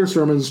hearing regular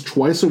sermons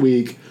twice a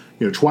week,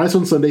 twice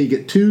on Sunday, you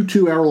get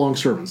 2-hour-long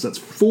sermons. That's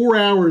 4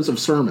 hours of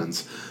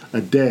sermons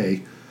a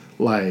day.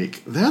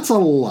 Like, that's a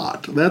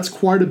lot. That's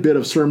quite a bit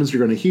of sermons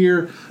you're going to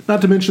hear.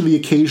 Not to mention the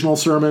occasional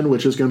sermon,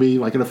 which is going to be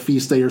like at a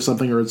feast day or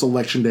something, or it's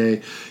election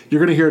day. You're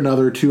going to hear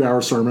another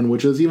 2-hour sermon,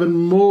 which is even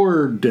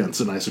more dense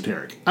and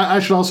esoteric. I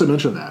should also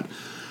mention that.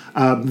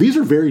 These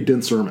are very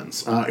dense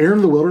sermons. Aaron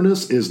in the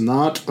Wilderness is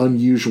not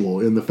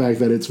unusual in the fact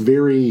that it's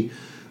very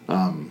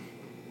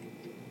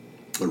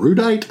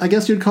erudite, I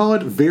guess you'd call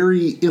it,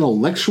 very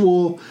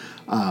intellectual,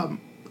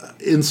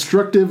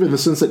 instructive in the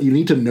sense that you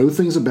need to know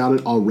things about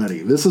it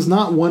already. This is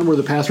not one where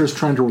the pastor is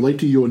trying to relate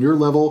to you on your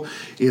level.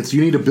 It's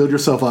you need to build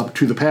yourself up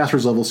to the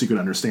pastor's level so you can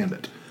understand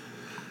it.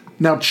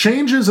 Now,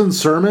 changes in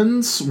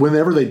sermons,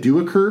 whenever they do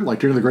occur, like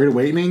during the Great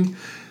Awakening,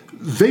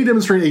 they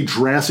demonstrate a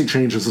drastic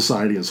change in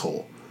society as a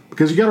whole.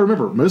 Because you got to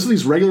remember, most of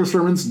these regular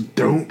sermons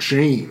don't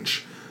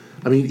change.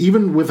 I mean,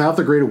 even without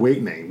the Great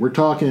Awakening, we're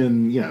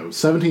talking,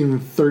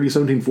 1730,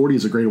 1740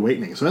 is a Great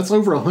Awakening. So that's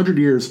over 100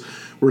 years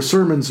where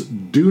sermons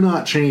do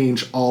not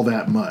change all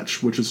that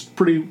much, which is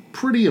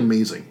pretty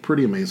amazing,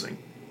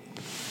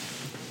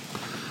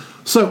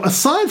 So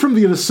aside from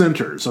the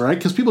dissenters, all right,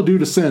 because people do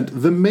dissent,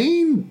 the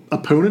main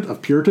opponent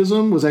of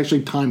Puritanism was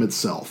actually time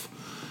itself.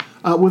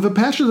 With the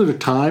passage of the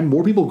time,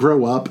 more people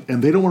grow up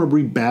and they don't want to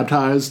be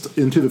baptized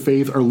into the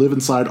faith or live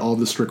inside all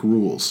the strict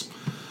rules.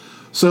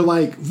 So,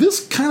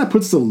 this kind of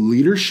puts the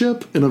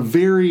leadership in a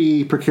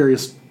very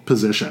precarious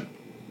position.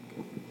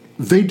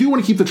 They do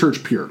want to keep the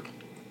church pure.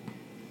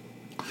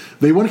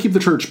 They want to keep the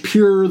church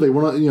pure. They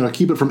want to,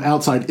 keep it from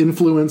outside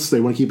influence.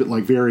 They want to keep it,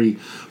 very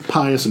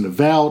pious and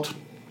devout.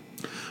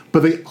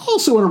 But they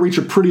also want to reach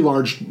a pretty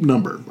large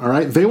number, all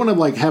right? They want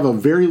to, have a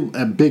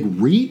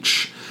big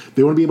reach.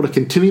 They want to be able to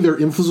continue their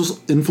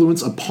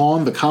influence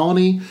upon the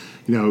colony.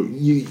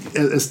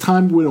 As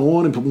time went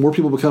on and more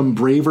people become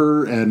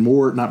braver and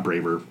more, not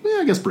braver,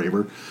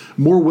 braver,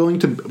 more willing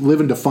to live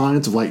in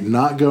defiance of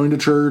not going to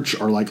church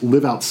or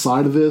live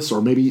outside of this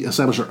or maybe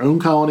establish their own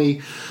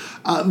colony,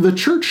 the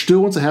church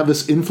still wants to have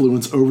this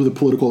influence over the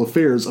political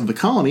affairs of the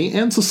colony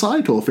and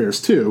societal affairs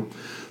too.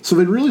 So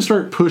they really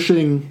start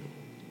pushing,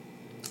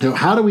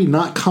 how do we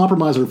not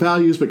compromise our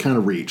values but kind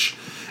of reach?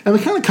 And the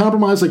kind of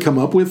compromise they come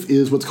up with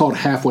is what's called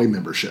halfway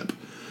membership,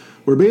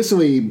 where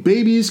basically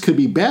babies could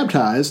be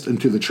baptized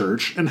into the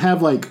church and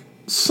have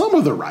some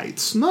of the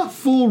rights, not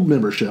full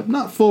membership,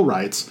 not full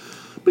rights,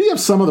 but you have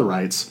some of the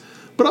rights,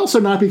 but also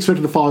not be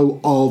expected to follow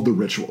all the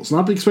rituals,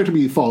 not be expected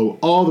to follow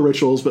all the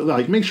rituals,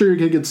 but make sure your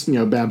kid gets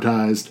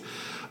baptized,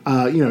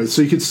 so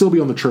you could still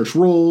be on the church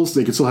rolls,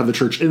 they could still have the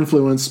church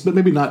influence, but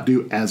maybe not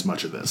do as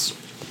much of this.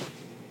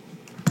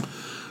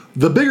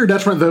 The bigger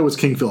detriment, though, was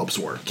King Philip's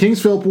War. King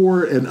Philip's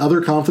War and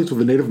other conflicts with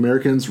the Native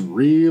Americans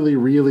really,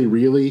 really,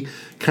 really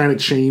kind of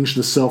changed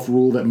the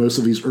self-rule that most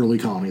of these early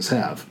colonies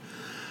have.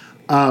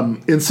 In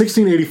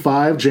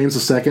 1685,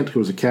 James II, who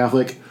was a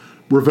Catholic,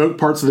 revoked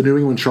parts of the New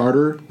England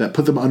Charter that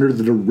put them under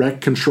the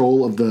direct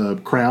control of the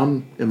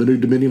Crown in the new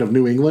Dominion of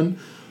New England.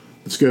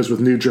 This goes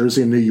with New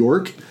Jersey and New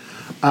York.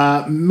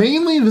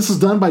 Mainly, this is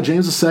done by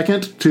James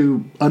II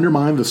to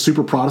undermine the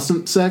super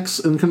Protestant sects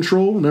in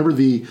control. Remember,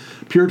 the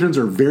Puritans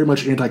are very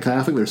much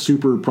anti-Catholic. They're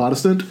super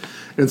Protestant.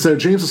 And so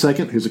James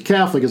II, who's a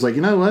Catholic, is you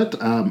know what?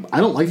 I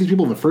don't like these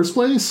people in the first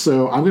place,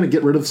 so I'm going to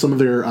get rid of some of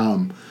their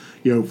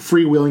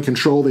freewheeling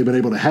control they've been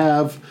able to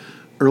have.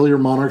 Earlier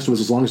monarchs was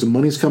as long as the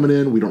money's coming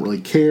in, we don't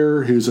really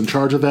care who's in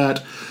charge of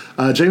that.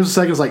 James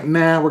II is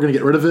nah, we're going to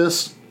get rid of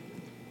this.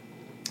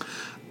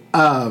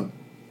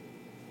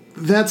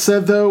 That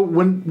said, though,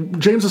 when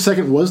James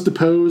II was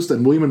deposed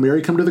and William and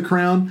Mary come to the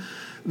crown,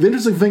 the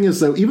interesting thing is,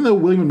 though, even though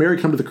William and Mary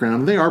come to the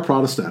crown, they are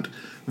Protestant,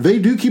 they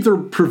do keep their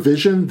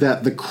provision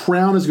that the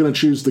crown is going to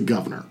choose the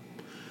governor.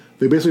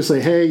 They basically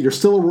say, hey, you're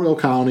still a royal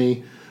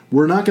colony.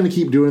 We're not going to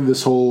keep doing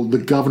this whole, the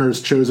governor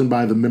is chosen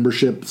by the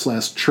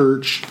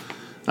membership/church.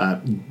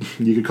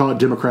 You could call it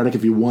democratic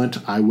if you want.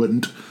 I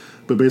wouldn't.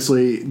 But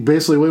basically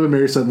William and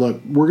Mary said,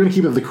 look, we're going to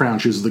keep it the crown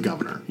chooses the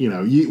governor.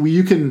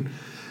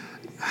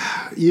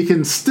 You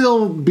can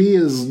still be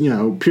as,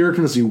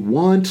 Puritan as you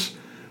want,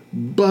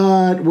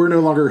 but we're no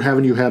longer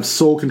having you have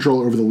sole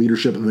control over the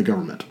leadership and the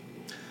government.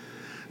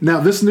 Now,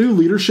 this new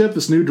leadership,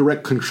 this new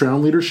direct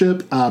crown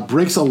leadership,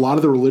 breaks a lot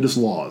of the religious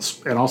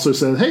laws and also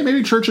says, hey,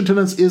 maybe church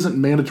attendance isn't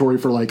mandatory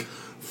for like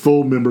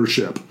full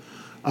membership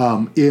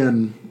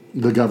in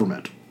the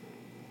government.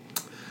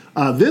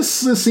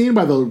 This is seen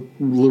by the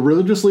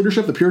religious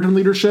leadership, the Puritan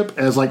leadership,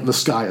 as like the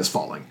sky is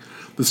falling.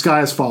 The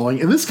sky is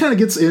falling. And this kind of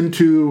gets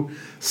into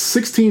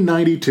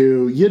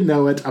 1692. You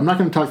know it. I'm not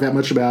going to talk that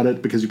much about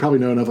it because you probably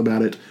know enough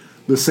about it.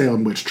 The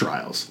Salem witch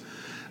trials.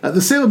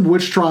 The Salem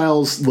witch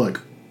trials,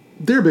 look,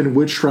 there have been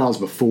witch trials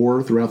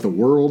before throughout the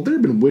world. There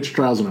have been witch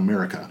trials in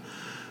America.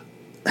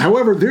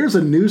 However, there's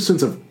a new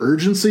sense of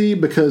urgency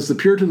because the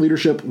Puritan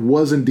leadership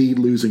was indeed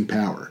losing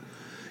power.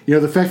 You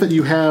know, the fact that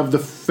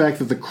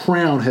the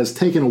crown has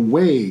taken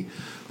away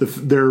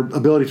their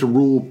ability to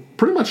rule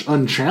pretty much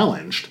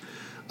unchallenged.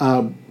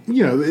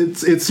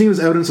 It's seen as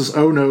evidence as,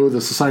 oh no, the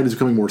society is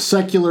becoming more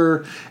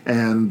secular,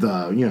 and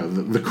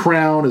the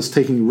crown is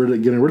getting rid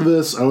of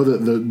this. Oh,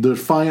 the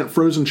defiant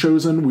frozen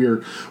chosen. We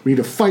need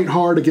to fight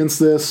hard against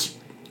this.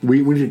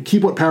 We need to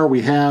keep what power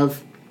we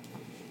have.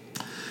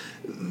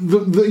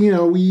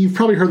 You've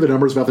probably heard the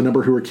numbers about the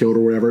number who were killed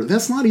or whatever.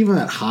 That's not even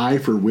that high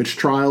for witch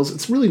trials.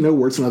 It's really no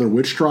worse than other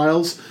witch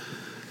trials.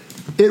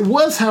 It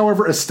was,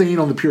 however, a stain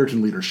on the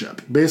Puritan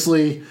leadership.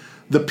 Basically,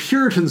 the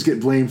Puritans get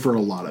blamed for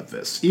a lot of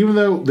this, even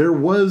though there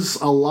was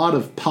a lot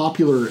of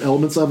popular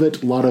elements of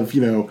it, a lot of,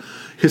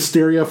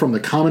 hysteria from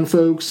the common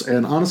folks,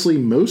 and honestly,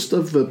 most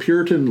of the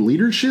Puritan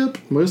leadership,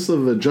 most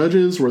of the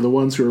judges were the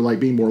ones who were like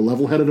being more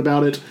level-headed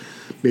about it,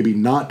 maybe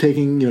not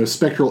taking,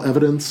 spectral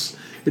evidence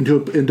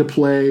into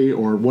play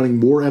or wanting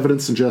more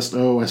evidence than just,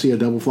 oh, I see a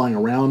devil flying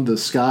around the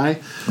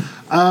sky.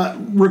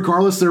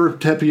 Regardless, their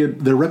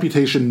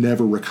reputation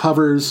never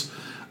recovers.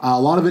 A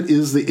lot of it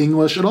is the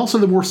English and also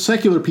the more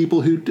secular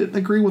people who didn't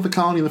agree with the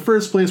colony in the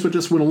first place but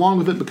just went along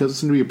with it because it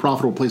seemed to be a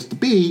profitable place to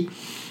be.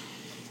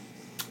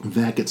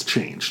 That gets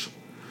changed.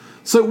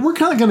 So we're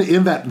kind of going to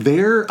end that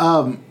there.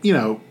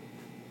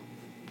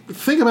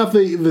 Think about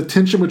the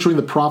tension between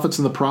the prophets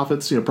and the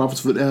prophets,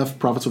 prophets with an F,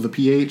 prophets with a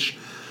PH.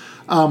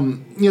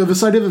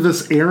 This idea that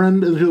this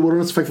errand into the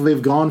wilderness, the fact that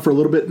they've gone for a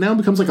little bit, now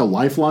becomes like a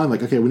lifeline,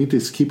 like, okay, we need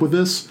to keep with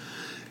this.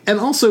 And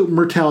also,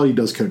 mortality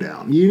does go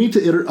down. You need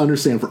to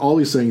understand for all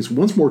these things,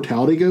 once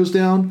mortality goes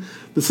down,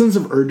 the sense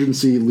of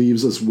urgency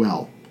leaves as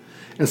well.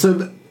 And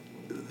so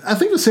I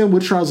think the Salem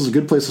witch trials is a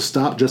good place to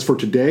stop just for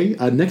today.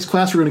 Next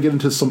class, we're going to get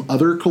into some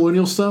other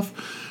colonial stuff,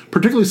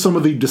 particularly some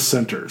of the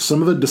dissenters,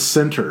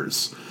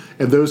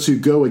 and those who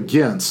go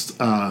against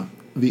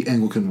the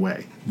Anglican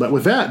way. But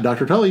with that,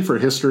 Dr. Tully for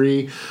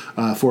History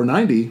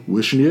 490,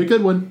 wishing you a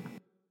good one.